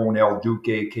 David Cohn, El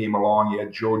Duque came along. You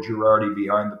had Joe Girardi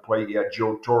behind the plate. You had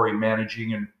Joe Torre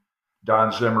managing and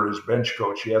Don Zimmer as bench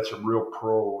coach. You had some real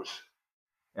pros.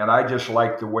 And I just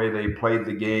liked the way they played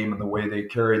the game and the way they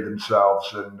carried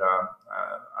themselves. And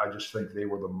I just think they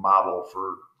were the model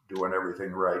for doing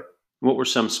everything right. What were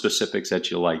some specifics that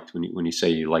you liked when you say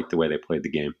you liked the way they played the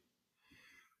game?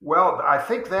 Well, I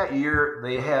think that year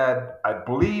they had, I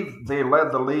believe they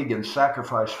led the league in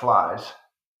sacrifice flies,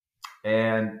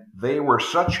 and they were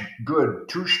such good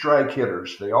two-strike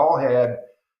hitters. They all had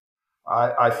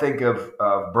I think of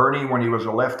Bernie when he was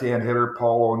a left-hand hitter,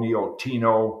 Paul O'Neill,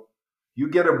 Tino. You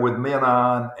get them with men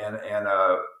on and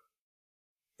a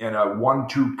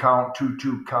 1-2 count,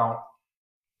 2-2 count.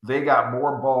 They got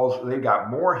more balls. They got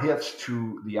more hits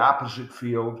to the opposite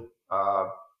field.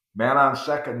 Man on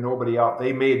second, nobody out.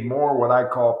 They made more what I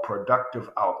call productive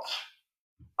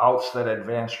outs that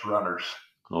advanced runners.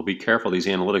 Well, be careful. These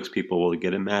analytics people will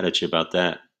get mad at you about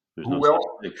that. There's Who will?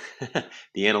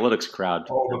 The analytics crowd.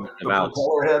 Oh, the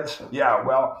propeller heads? Yeah,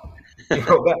 well,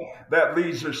 that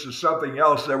leads us to something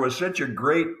else. There was such a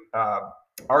great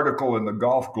article in the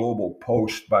Golf Global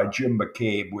Post by Jim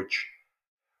McCabe,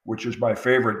 which is my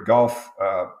favorite golf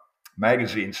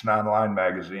magazine. It's an online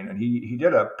magazine. And he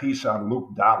did a piece on Luke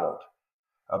Donald,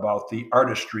 about the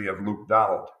artistry of Luke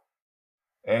Donald.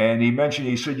 And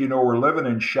he said, we're living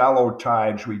in shallow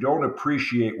times. We don't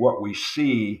appreciate what we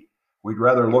see. We'd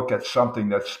rather look at something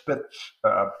that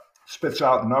spits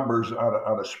out numbers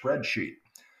on a spreadsheet.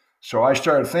 So I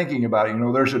started thinking about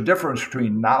it. There's a difference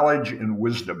between knowledge and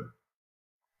wisdom.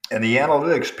 And the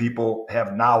analytics people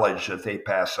have knowledge that they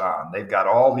pass on. They've got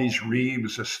all these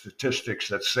reams of statistics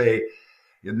that say,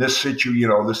 in this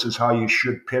situation, this is how you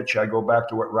should pitch. I go back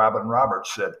to what Robin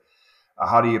Roberts said.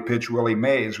 How do you pitch Willie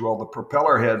Mays? Well, the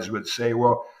propeller heads would say,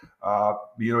 you have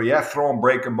to throw them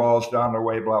breaking balls down the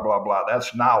way, blah, blah, blah.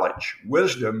 That's knowledge.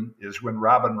 Wisdom is when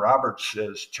Robin Roberts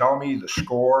says, tell me the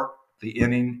score, the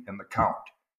inning, and the count.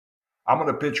 I'm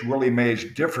going to pitch Willie Mays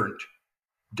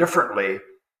differently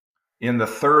in the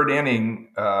third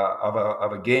inning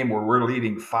of a game where we're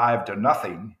leading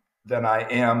 5-0 than I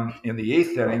am in the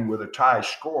eighth inning with a tie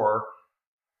score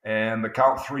and the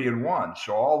count 3-1.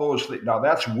 So all those things, now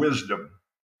that's wisdom.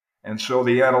 And so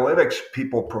the analytics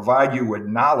people provide you with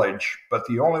knowledge, but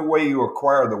the only way you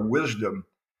acquire the wisdom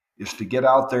is to get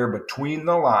out there between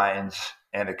the lines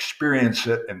and experience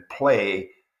it and play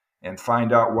and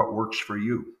find out what works for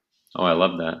you. Oh, I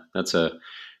love that. That's a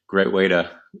great way to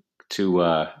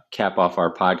cap off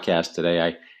our podcast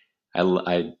today.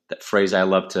 That phrase I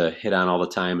love to hit on all the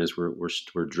time is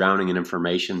we're drowning in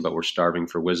information, but we're starving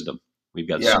for wisdom. We've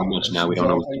got so much now, we don't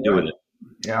know what to do with it.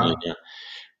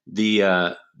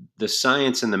 Yeah. The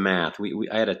science and the math.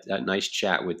 I had a nice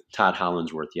chat with Todd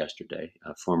Hollandsworth yesterday,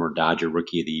 a former Dodger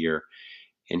Rookie of the Year,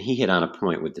 and he hit on a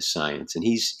point with the science. And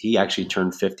he actually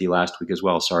turned 50 last week as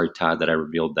well. Sorry, Todd, that I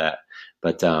revealed that.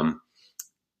 But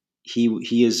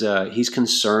he's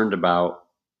concerned about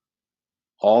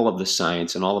all of the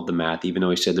science and all of the math, even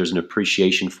though he said there's an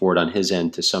appreciation for it on his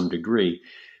end to some degree.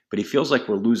 But he feels like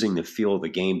we're losing the feel of the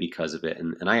game because of it.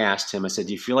 And I asked him, I said,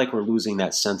 do you feel like we're losing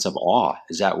that sense of awe?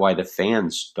 Is that why the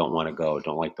fans don't want to go,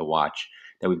 don't like to watch?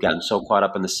 That we've gotten so caught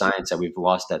up in the science that we've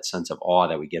lost that sense of awe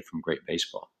that we get from great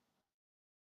baseball?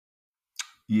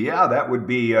 Yeah, that would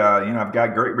be, I've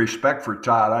got great respect for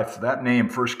Todd. That name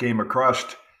first came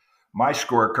across my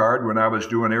scorecard when I was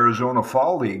doing Arizona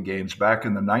Fall League games back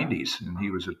in the 90s. And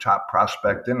he was a top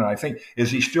prospect then. And I think, is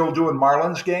he still doing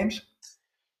Marlins games?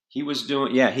 He was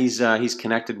doing, he's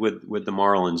connected with the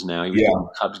Marlins now. He was doing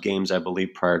Cubs games, I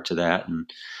believe, prior to that.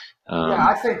 And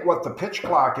I think what the pitch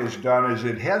clock has done is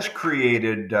it has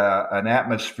created an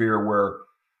atmosphere where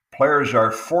players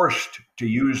are forced to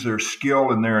use their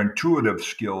skill and their intuitive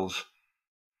skills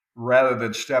rather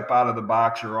than step out of the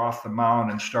box or off the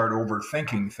mound and start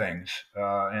overthinking things.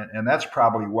 And that's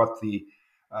probably what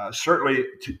certainly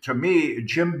to me,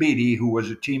 Jim Beattie, who was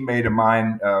a teammate of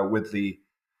mine with the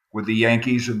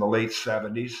Yankees in the late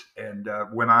 70s and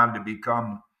went on to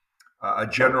become a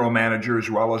general manager as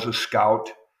well as a scout,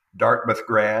 Dartmouth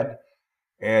grad.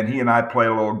 And he and I play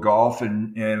a little golf.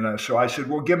 And so I said,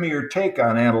 well, give me your take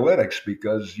on analytics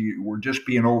because we're just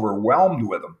being overwhelmed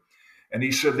with them. And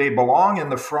he said, they belong in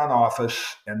the front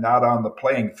office and not on the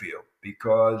playing field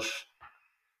because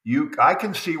I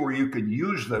can see where you can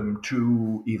use them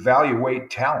to evaluate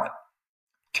talent.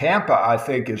 Tampa, I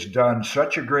think, has done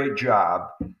such a great job.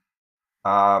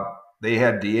 They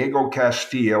had Diego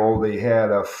Castillo. They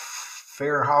had a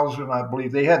Fairhausen, I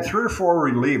believe. They had 3 or 4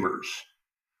 relievers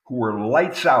who were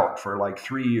lights out for like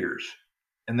 3 years.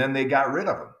 And then they got rid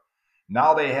of them.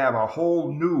 Now they have a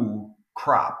whole new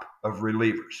crop of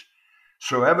relievers.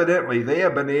 So evidently they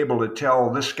have been able to tell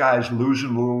this guy's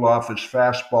losing a little off his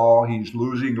fastball. He's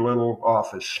losing a little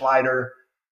off his slider.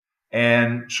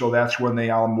 And so that's when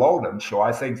they unload him. So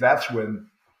I think that's when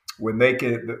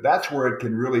that's where it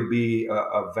can really be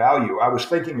a value. I was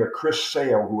thinking of Chris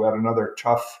Sale, who had another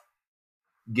tough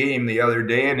game the other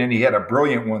day, and then he had a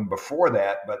brilliant one before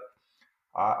that. But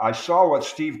I saw what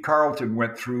Steve Carlton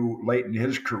went through late in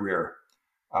his career.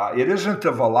 It isn't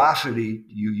the velocity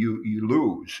you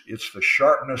lose; it's the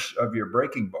sharpness of your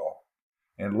breaking ball.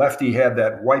 and lefty had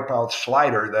that wipeout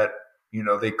slider that,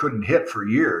 they couldn't hit for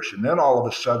years. And then all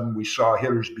of a sudden we saw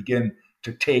hitters begin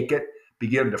to take it,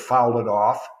 begin to foul it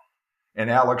off. And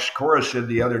Alex Cora said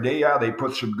the other day, yeah, they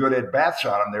put some good at-bats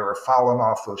on them. They were fouling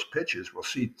off those pitches. Well,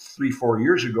 see, 3-4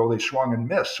 years ago, they swung and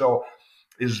missed. So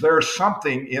is there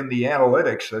something in the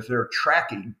analytics that they're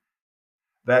tracking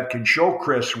that can show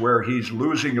Chris where he's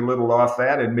losing a little off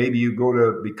that, and maybe you go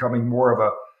to becoming more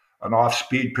of an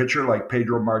off-speed pitcher like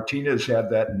Pedro Martinez had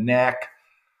that knack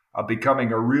of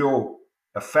becoming a real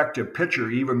effective pitcher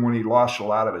even when he lost a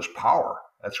lot of his power.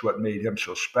 That's what made him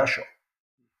so special.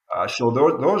 So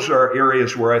those are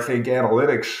areas where I think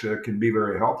analytics can be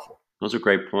very helpful. Those are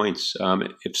great points.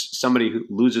 If somebody who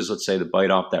loses, let's say, the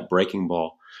bite off that breaking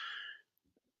ball,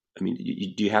 I mean,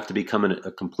 do you have to become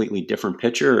a completely different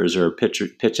pitcher, or is there a pitch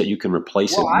that you can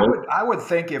replace it with? I would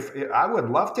think I would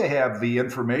love to have the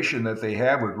information that they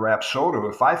have with Rapsodo.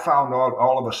 If I found out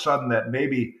all of a sudden that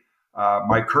maybe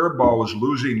my curveball was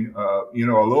losing, a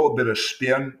little bit of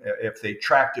spin, if they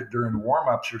tracked it during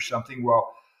warmups or something,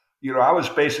 well, I was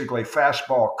basically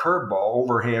fastball, curveball,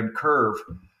 overhand curve,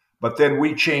 but then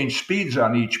we changed speeds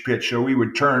on each pitch. So we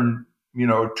would turn,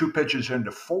 2 pitches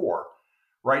into 4.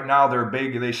 Right now they're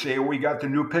big. They say, we got the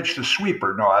new pitch, the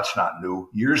sweeper. No, that's not new.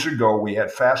 Years ago, we had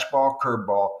fastball,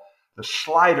 curveball. The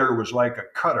slider was like a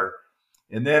cutter.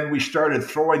 And then we started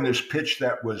throwing this pitch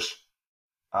that was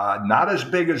not as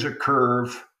big as a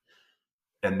curve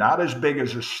and not as big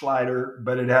as a slider,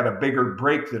 but it had a bigger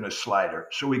break than a slider.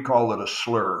 So we call it a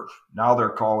slurve. Now they're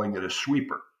calling it a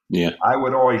sweeper. Yeah. I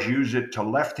would always use it to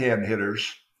left-hand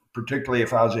hitters, particularly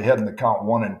if I was ahead in the count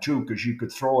 1 and 2, because you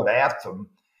could throw it at them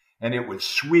and it would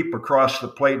sweep across the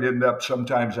plate and end up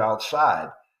sometimes outside.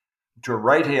 To a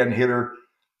right-hand hitter,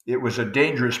 it was a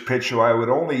dangerous pitch, so I would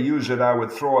only use it. I would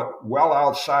throw it well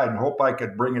outside and hope I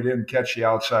could bring it in and catch the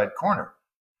outside corner.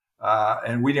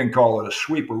 And we didn't call it a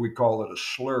sweeper, we call it a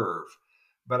slurve.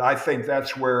 But I think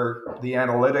that's where the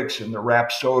analytics and the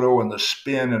Rapsodo and the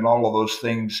spin and all of those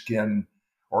things can,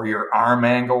 or your arm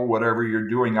angle, whatever you're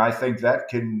doing, I think that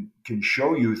can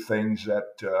show you things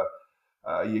that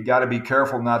you got to be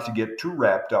careful not to get too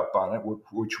wrapped up on it,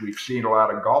 which we've seen a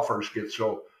lot of golfers get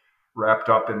so wrapped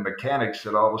up in mechanics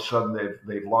that all of a sudden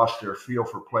they've lost their feel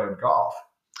for playing golf.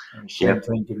 And same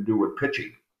thing can do with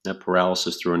pitching. That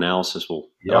paralysis through analysis will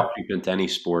creep into any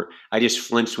sport. I just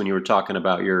flinched when you were talking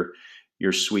about your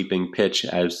sweeping pitch.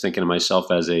 I was thinking to myself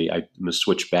I'm a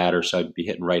switch batter, so I'd be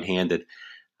hitting right-handed.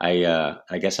 I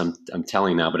guess I'm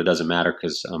telling now, but it doesn't matter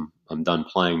because I'm done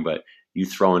playing. But you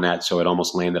throwing that so it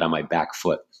almost landed on my back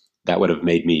foot, that would have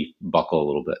made me buckle a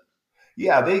little bit.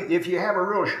 Yeah, if you have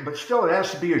but still it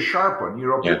has to be a sharp one.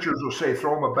 Pitchers will say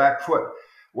throw them a back foot.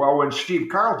 Well, when Steve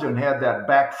Carlton had that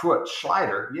back foot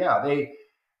slider,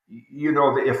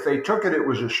 if they took it, it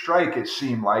was a strike, it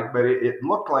seemed like, but it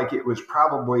looked like it was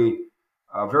probably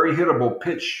a very hittable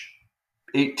pitch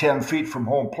 8-10 feet from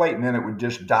home plate, and then it would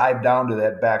just dive down to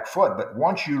that back foot. But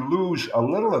once you lose a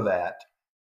little of that,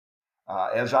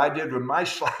 as I did with my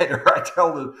slider, I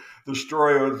tell the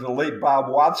story of the late Bob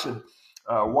Watson.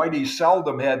 Whitey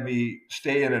seldom had me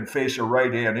stay in and face a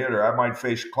right-hand hitter. I might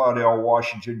face Claudell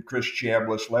Washington, Chris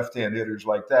Chambliss, left-hand hitters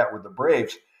like that with the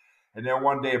Braves. And then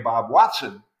one day Bob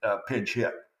Watson pinch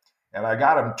hit, and I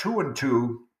got him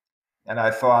 2-2, and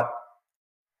I thought,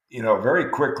 very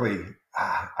quickly,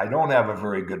 I don't have a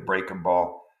very good breaking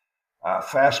ball.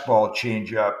 Fastball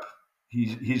changeup.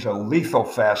 He's a lethal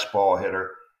fastball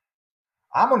hitter.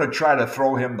 I'm going to try to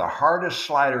throw him the hardest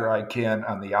slider I can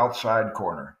on the outside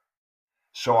corner.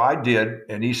 So I did,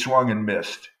 and he swung and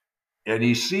missed. And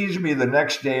he sees me the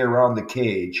next day around the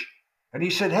cage, and he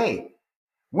said, "Hey,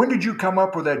 when did you come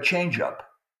up with that changeup?"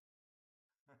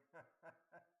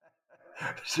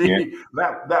 See,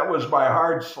 that was my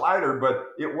hard slider, but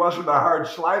it wasn't a hard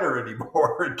slider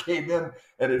anymore. It came in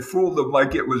and it fooled them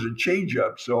like it was a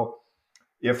changeup. So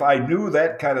if I knew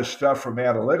that kind of stuff from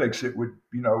analytics, it would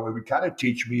kind of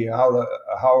teach me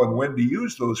how and when to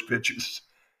use those pitches.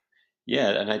 Yeah,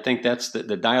 and I think that's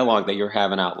the dialogue that you're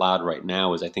having out loud right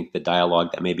now is I think the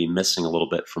dialogue that may be missing a little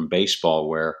bit from baseball,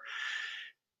 where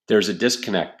there's a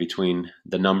disconnect between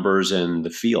the numbers and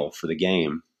the feel for the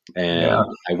game. And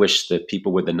I wish that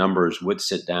people with the numbers would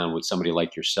sit down with somebody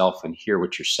like yourself and hear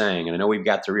what you're saying. And I know we've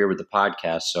got their ear with the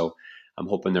podcast, so I'm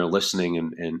hoping they're listening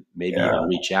and maybe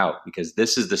reach out, because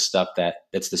this is the stuff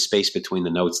that's the space between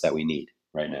the notes that we need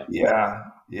right now.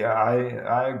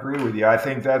 I agree with you. I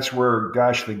think that's where,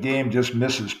 the game just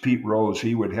misses Pete Rose.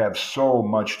 He would have so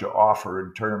much to offer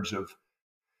in terms of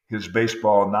his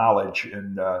baseball knowledge.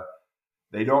 And,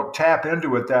 they don't tap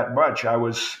into it that much. I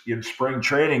was in spring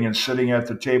training and sitting at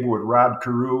the table with Rod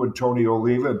Carew and Tony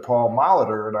Oliva and Paul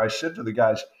Molitor, and I said to the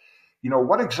guys,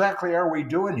 what exactly are we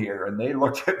doing here? And they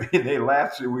looked at me and they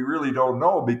laughed and said, we really don't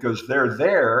know, because they're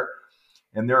there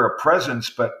and they're a presence,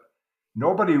 but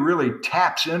nobody really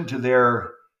taps into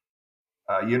their,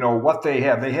 what they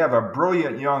have. They have a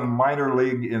brilliant young minor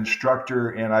league instructor,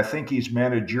 and I think he's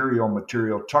managerial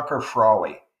material, Tucker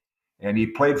Frawley. And he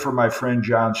played for my friend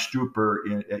John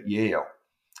Stuper at Yale.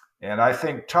 And I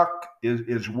think Tuck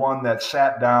is one that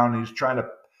sat down. He's trying to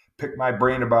pick my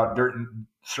brain about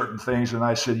certain things. And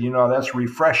I said, that's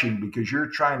refreshing, because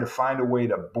you're trying to find a way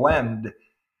to blend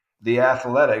the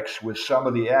athletics with some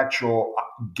of the actual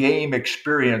game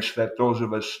experience that those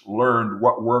of us learned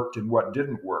what worked and what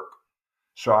didn't work.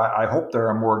 So I hope there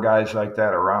are more guys like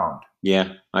that around.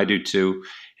 Yeah, I do too.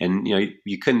 And,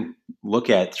 you couldn't look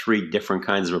at three different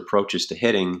kinds of approaches to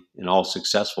hitting and all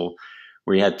successful,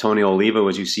 where you had Tony Oliva,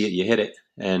 as you see it, you hit it.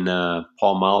 And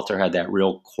Paul Molitor had that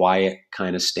real quiet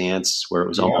kind of stance where it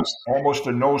was almost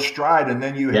a no stride. And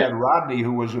then you had Rodney,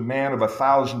 who was a man of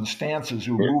 1,000 stances,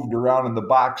 who moved around in the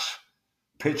box,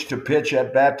 pitch to pitch,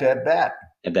 at bat to at bat.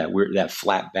 Had that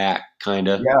flat back kind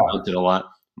of, bumped it a lot,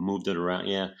 moved it around.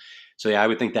 Yeah. So I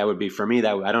would think that would be for me.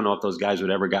 That I don't know if those guys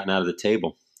would ever gotten out of the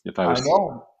table if I was.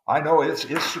 I know it's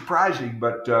surprising,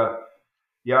 but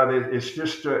it's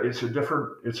just it's a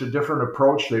different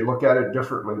approach. They look at it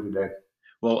differently today.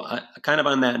 Well, kind of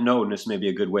on that note, and this may be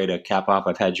a good way to cap off.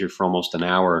 I've had you for almost an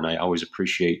hour, and I always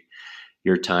appreciate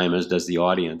your time, as does the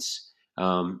audience.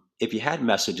 If you had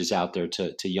messages out there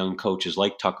to young coaches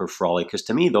like Tucker Frawley, because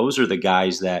to me, those are the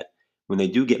guys that, when they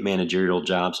do get managerial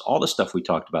jobs, all the stuff we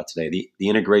talked about today, the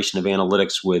integration of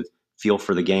analytics with feel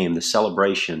for the game, the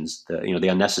celebrations, the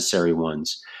unnecessary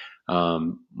ones,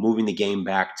 moving the game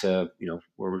back to,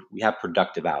 where we have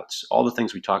productive outs, all the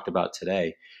things we talked about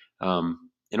today,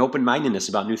 and open-mindedness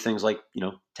about new things like,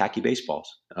 tacky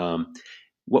baseballs.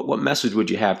 What message would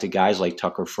you have to guys like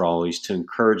Tucker Frawley's to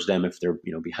encourage them if they're,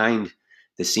 behind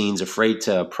the scenes, afraid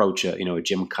to approach a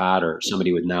Jim Kaat or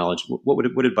somebody with knowledge?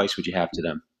 What advice would you have to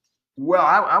them? Well,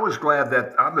 I was glad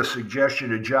that on the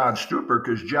suggestion of John Stuper,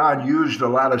 because John used a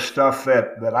lot of stuff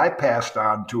that I passed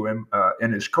on to him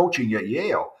in his coaching at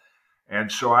Yale. And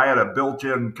so I had a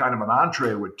built-in kind of an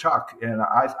entree with Tuck. And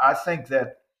I think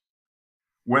that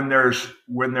when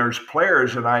there's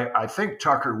players, and I think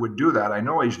Tucker would do that. I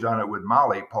know he's done it with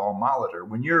Paul Molitor.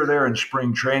 When you're there in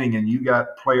spring training and you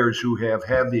got players who have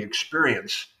had the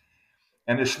experience,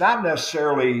 and it's not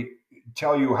necessarily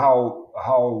tell you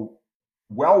how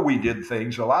well we did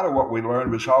things. A lot of what we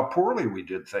learned was how poorly we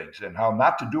did things and how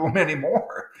not to do them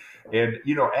anymore. And,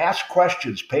 ask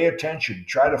questions, pay attention,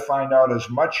 try to find out as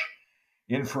much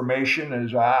information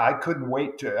as I couldn't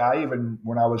wait to.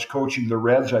 When I was coaching the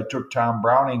Reds, I took Tom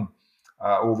Browning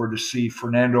over to see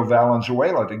Fernando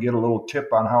Valenzuela to get a little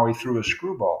tip on how he threw a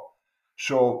screwball.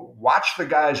 So watch the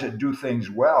guys that do things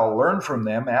well, learn from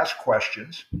them, ask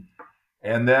questions.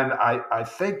 And then I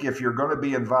think if you're going to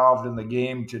be involved in the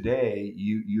game today,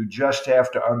 you just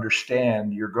have to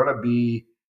understand you're going to be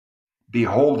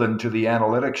beholden to the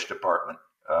analytics department.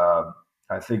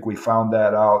 I think we found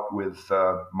that out with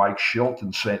Mike Schilt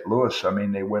in St. Louis. I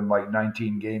mean, they win like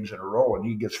 19 games in a row, and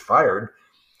he gets fired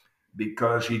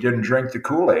because he didn't drink the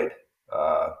Kool-Aid.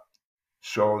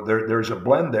 So there's a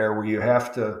blend there where you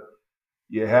have to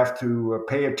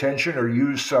pay attention or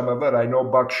use some of it. I know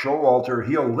Buck Showalter,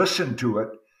 he'll listen to it,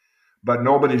 but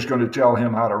nobody's going to tell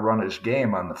him how to run his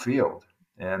game on the field.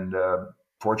 And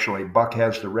fortunately, Buck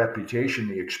has the reputation,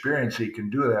 the experience, he can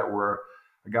do that, where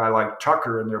a guy like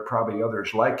Tucker, and there are probably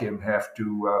others like him, have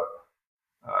to,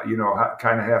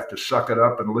 kind of have to suck it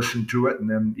up and listen to it and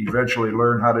then eventually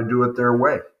learn how to do it their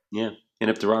way. Yeah.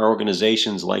 And if there are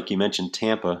organizations like you mentioned,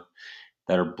 Tampa,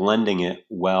 that are blending it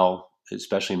well,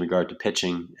 especially in regard to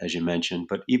pitching, as you mentioned,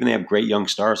 but even they have great young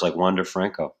stars like Wander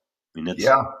Franco. I mean,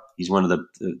 he's one of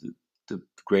the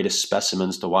greatest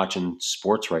specimens to watch in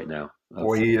sports right now.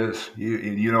 Boy, he is.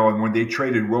 And when they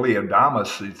traded Willie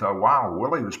Adames, they thought, wow,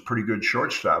 Willie was pretty good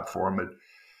shortstop for him. But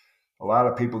a lot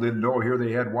of people didn't know here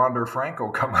they had Wander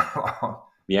Franco coming along.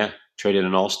 Yeah, traded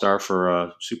an all-star for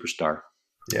a superstar.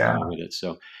 Yeah.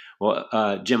 So,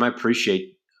 well, Jim, I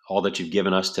appreciate all that you've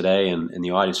given us today and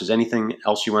the audience. Is anything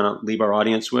else you want to leave our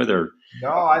audience with? Or no,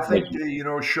 I think,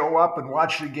 show up and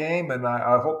watch the game, and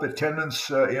I hope attendance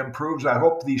improves. I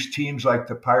hope these teams like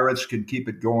the Pirates can keep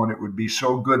it going. It would be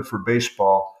so good for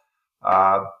baseball.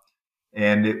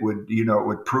 And it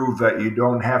would prove that you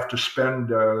don't have to spend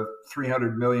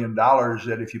 $300 million,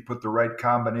 that if you put the right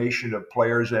combination of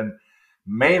players, and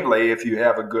mainly if you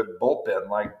have a good bullpen,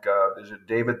 like is it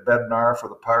David Bednar for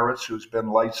the Pirates, who's been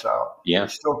lights out? Yeah.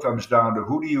 It still comes down to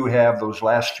who do you have those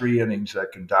last 3 innings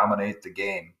that can dominate the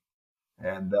game,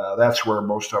 and that's where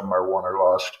most of them are won or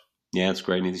lost. Yeah, it's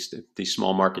great. And these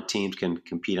small market teams can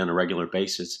compete on a regular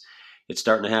basis. It's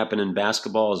starting to happen in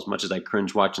basketball as much as I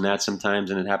cringe watching that sometimes,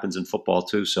 and it happens in football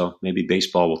too. So maybe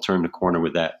baseball will turn the corner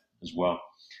with that as well.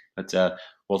 But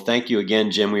well, thank you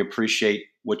again, Jim. We appreciate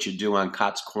what you do on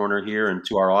KAAT'S Corner here, and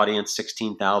to our audience,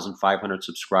 16,500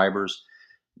 subscribers.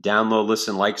 Download,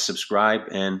 listen, like, subscribe,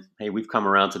 and hey, we've come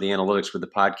around to the analytics with the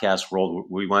podcast world.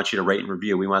 We want you to rate and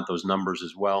review. We want those numbers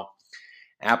as well.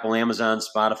 Apple, Amazon,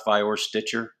 Spotify, or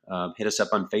Stitcher. Hit us up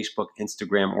on Facebook,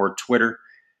 Instagram, or Twitter.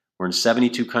 We're in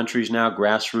 72 countries now,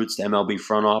 grassroots to MLB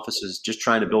front offices, just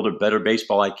trying to build a better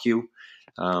baseball IQ.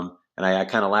 And I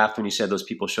kind of laughed when you said those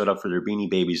people showed up for their Beanie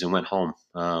Babies and went home.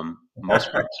 Some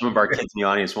of our kids in the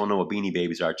audience won't know what Beanie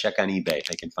Babies are. Check on eBay.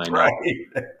 They can find out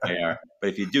they are. But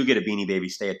if you do get a Beanie Baby,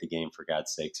 stay at the game, for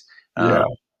God's sakes. Yeah.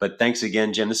 But thanks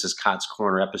again, Jim. This is KAAT'S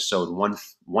Corner, episode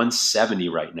 170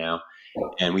 right now.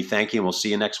 And we thank you, and we'll see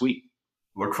you next week.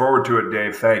 Look forward to it,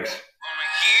 Dave. Thanks.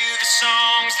 Hear the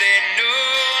songs they know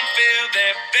and fill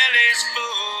their bellies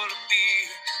full of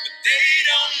beer, but they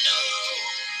don't know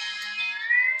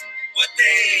what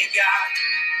they got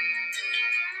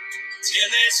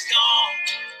till it's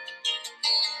gone,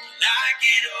 like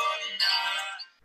it all.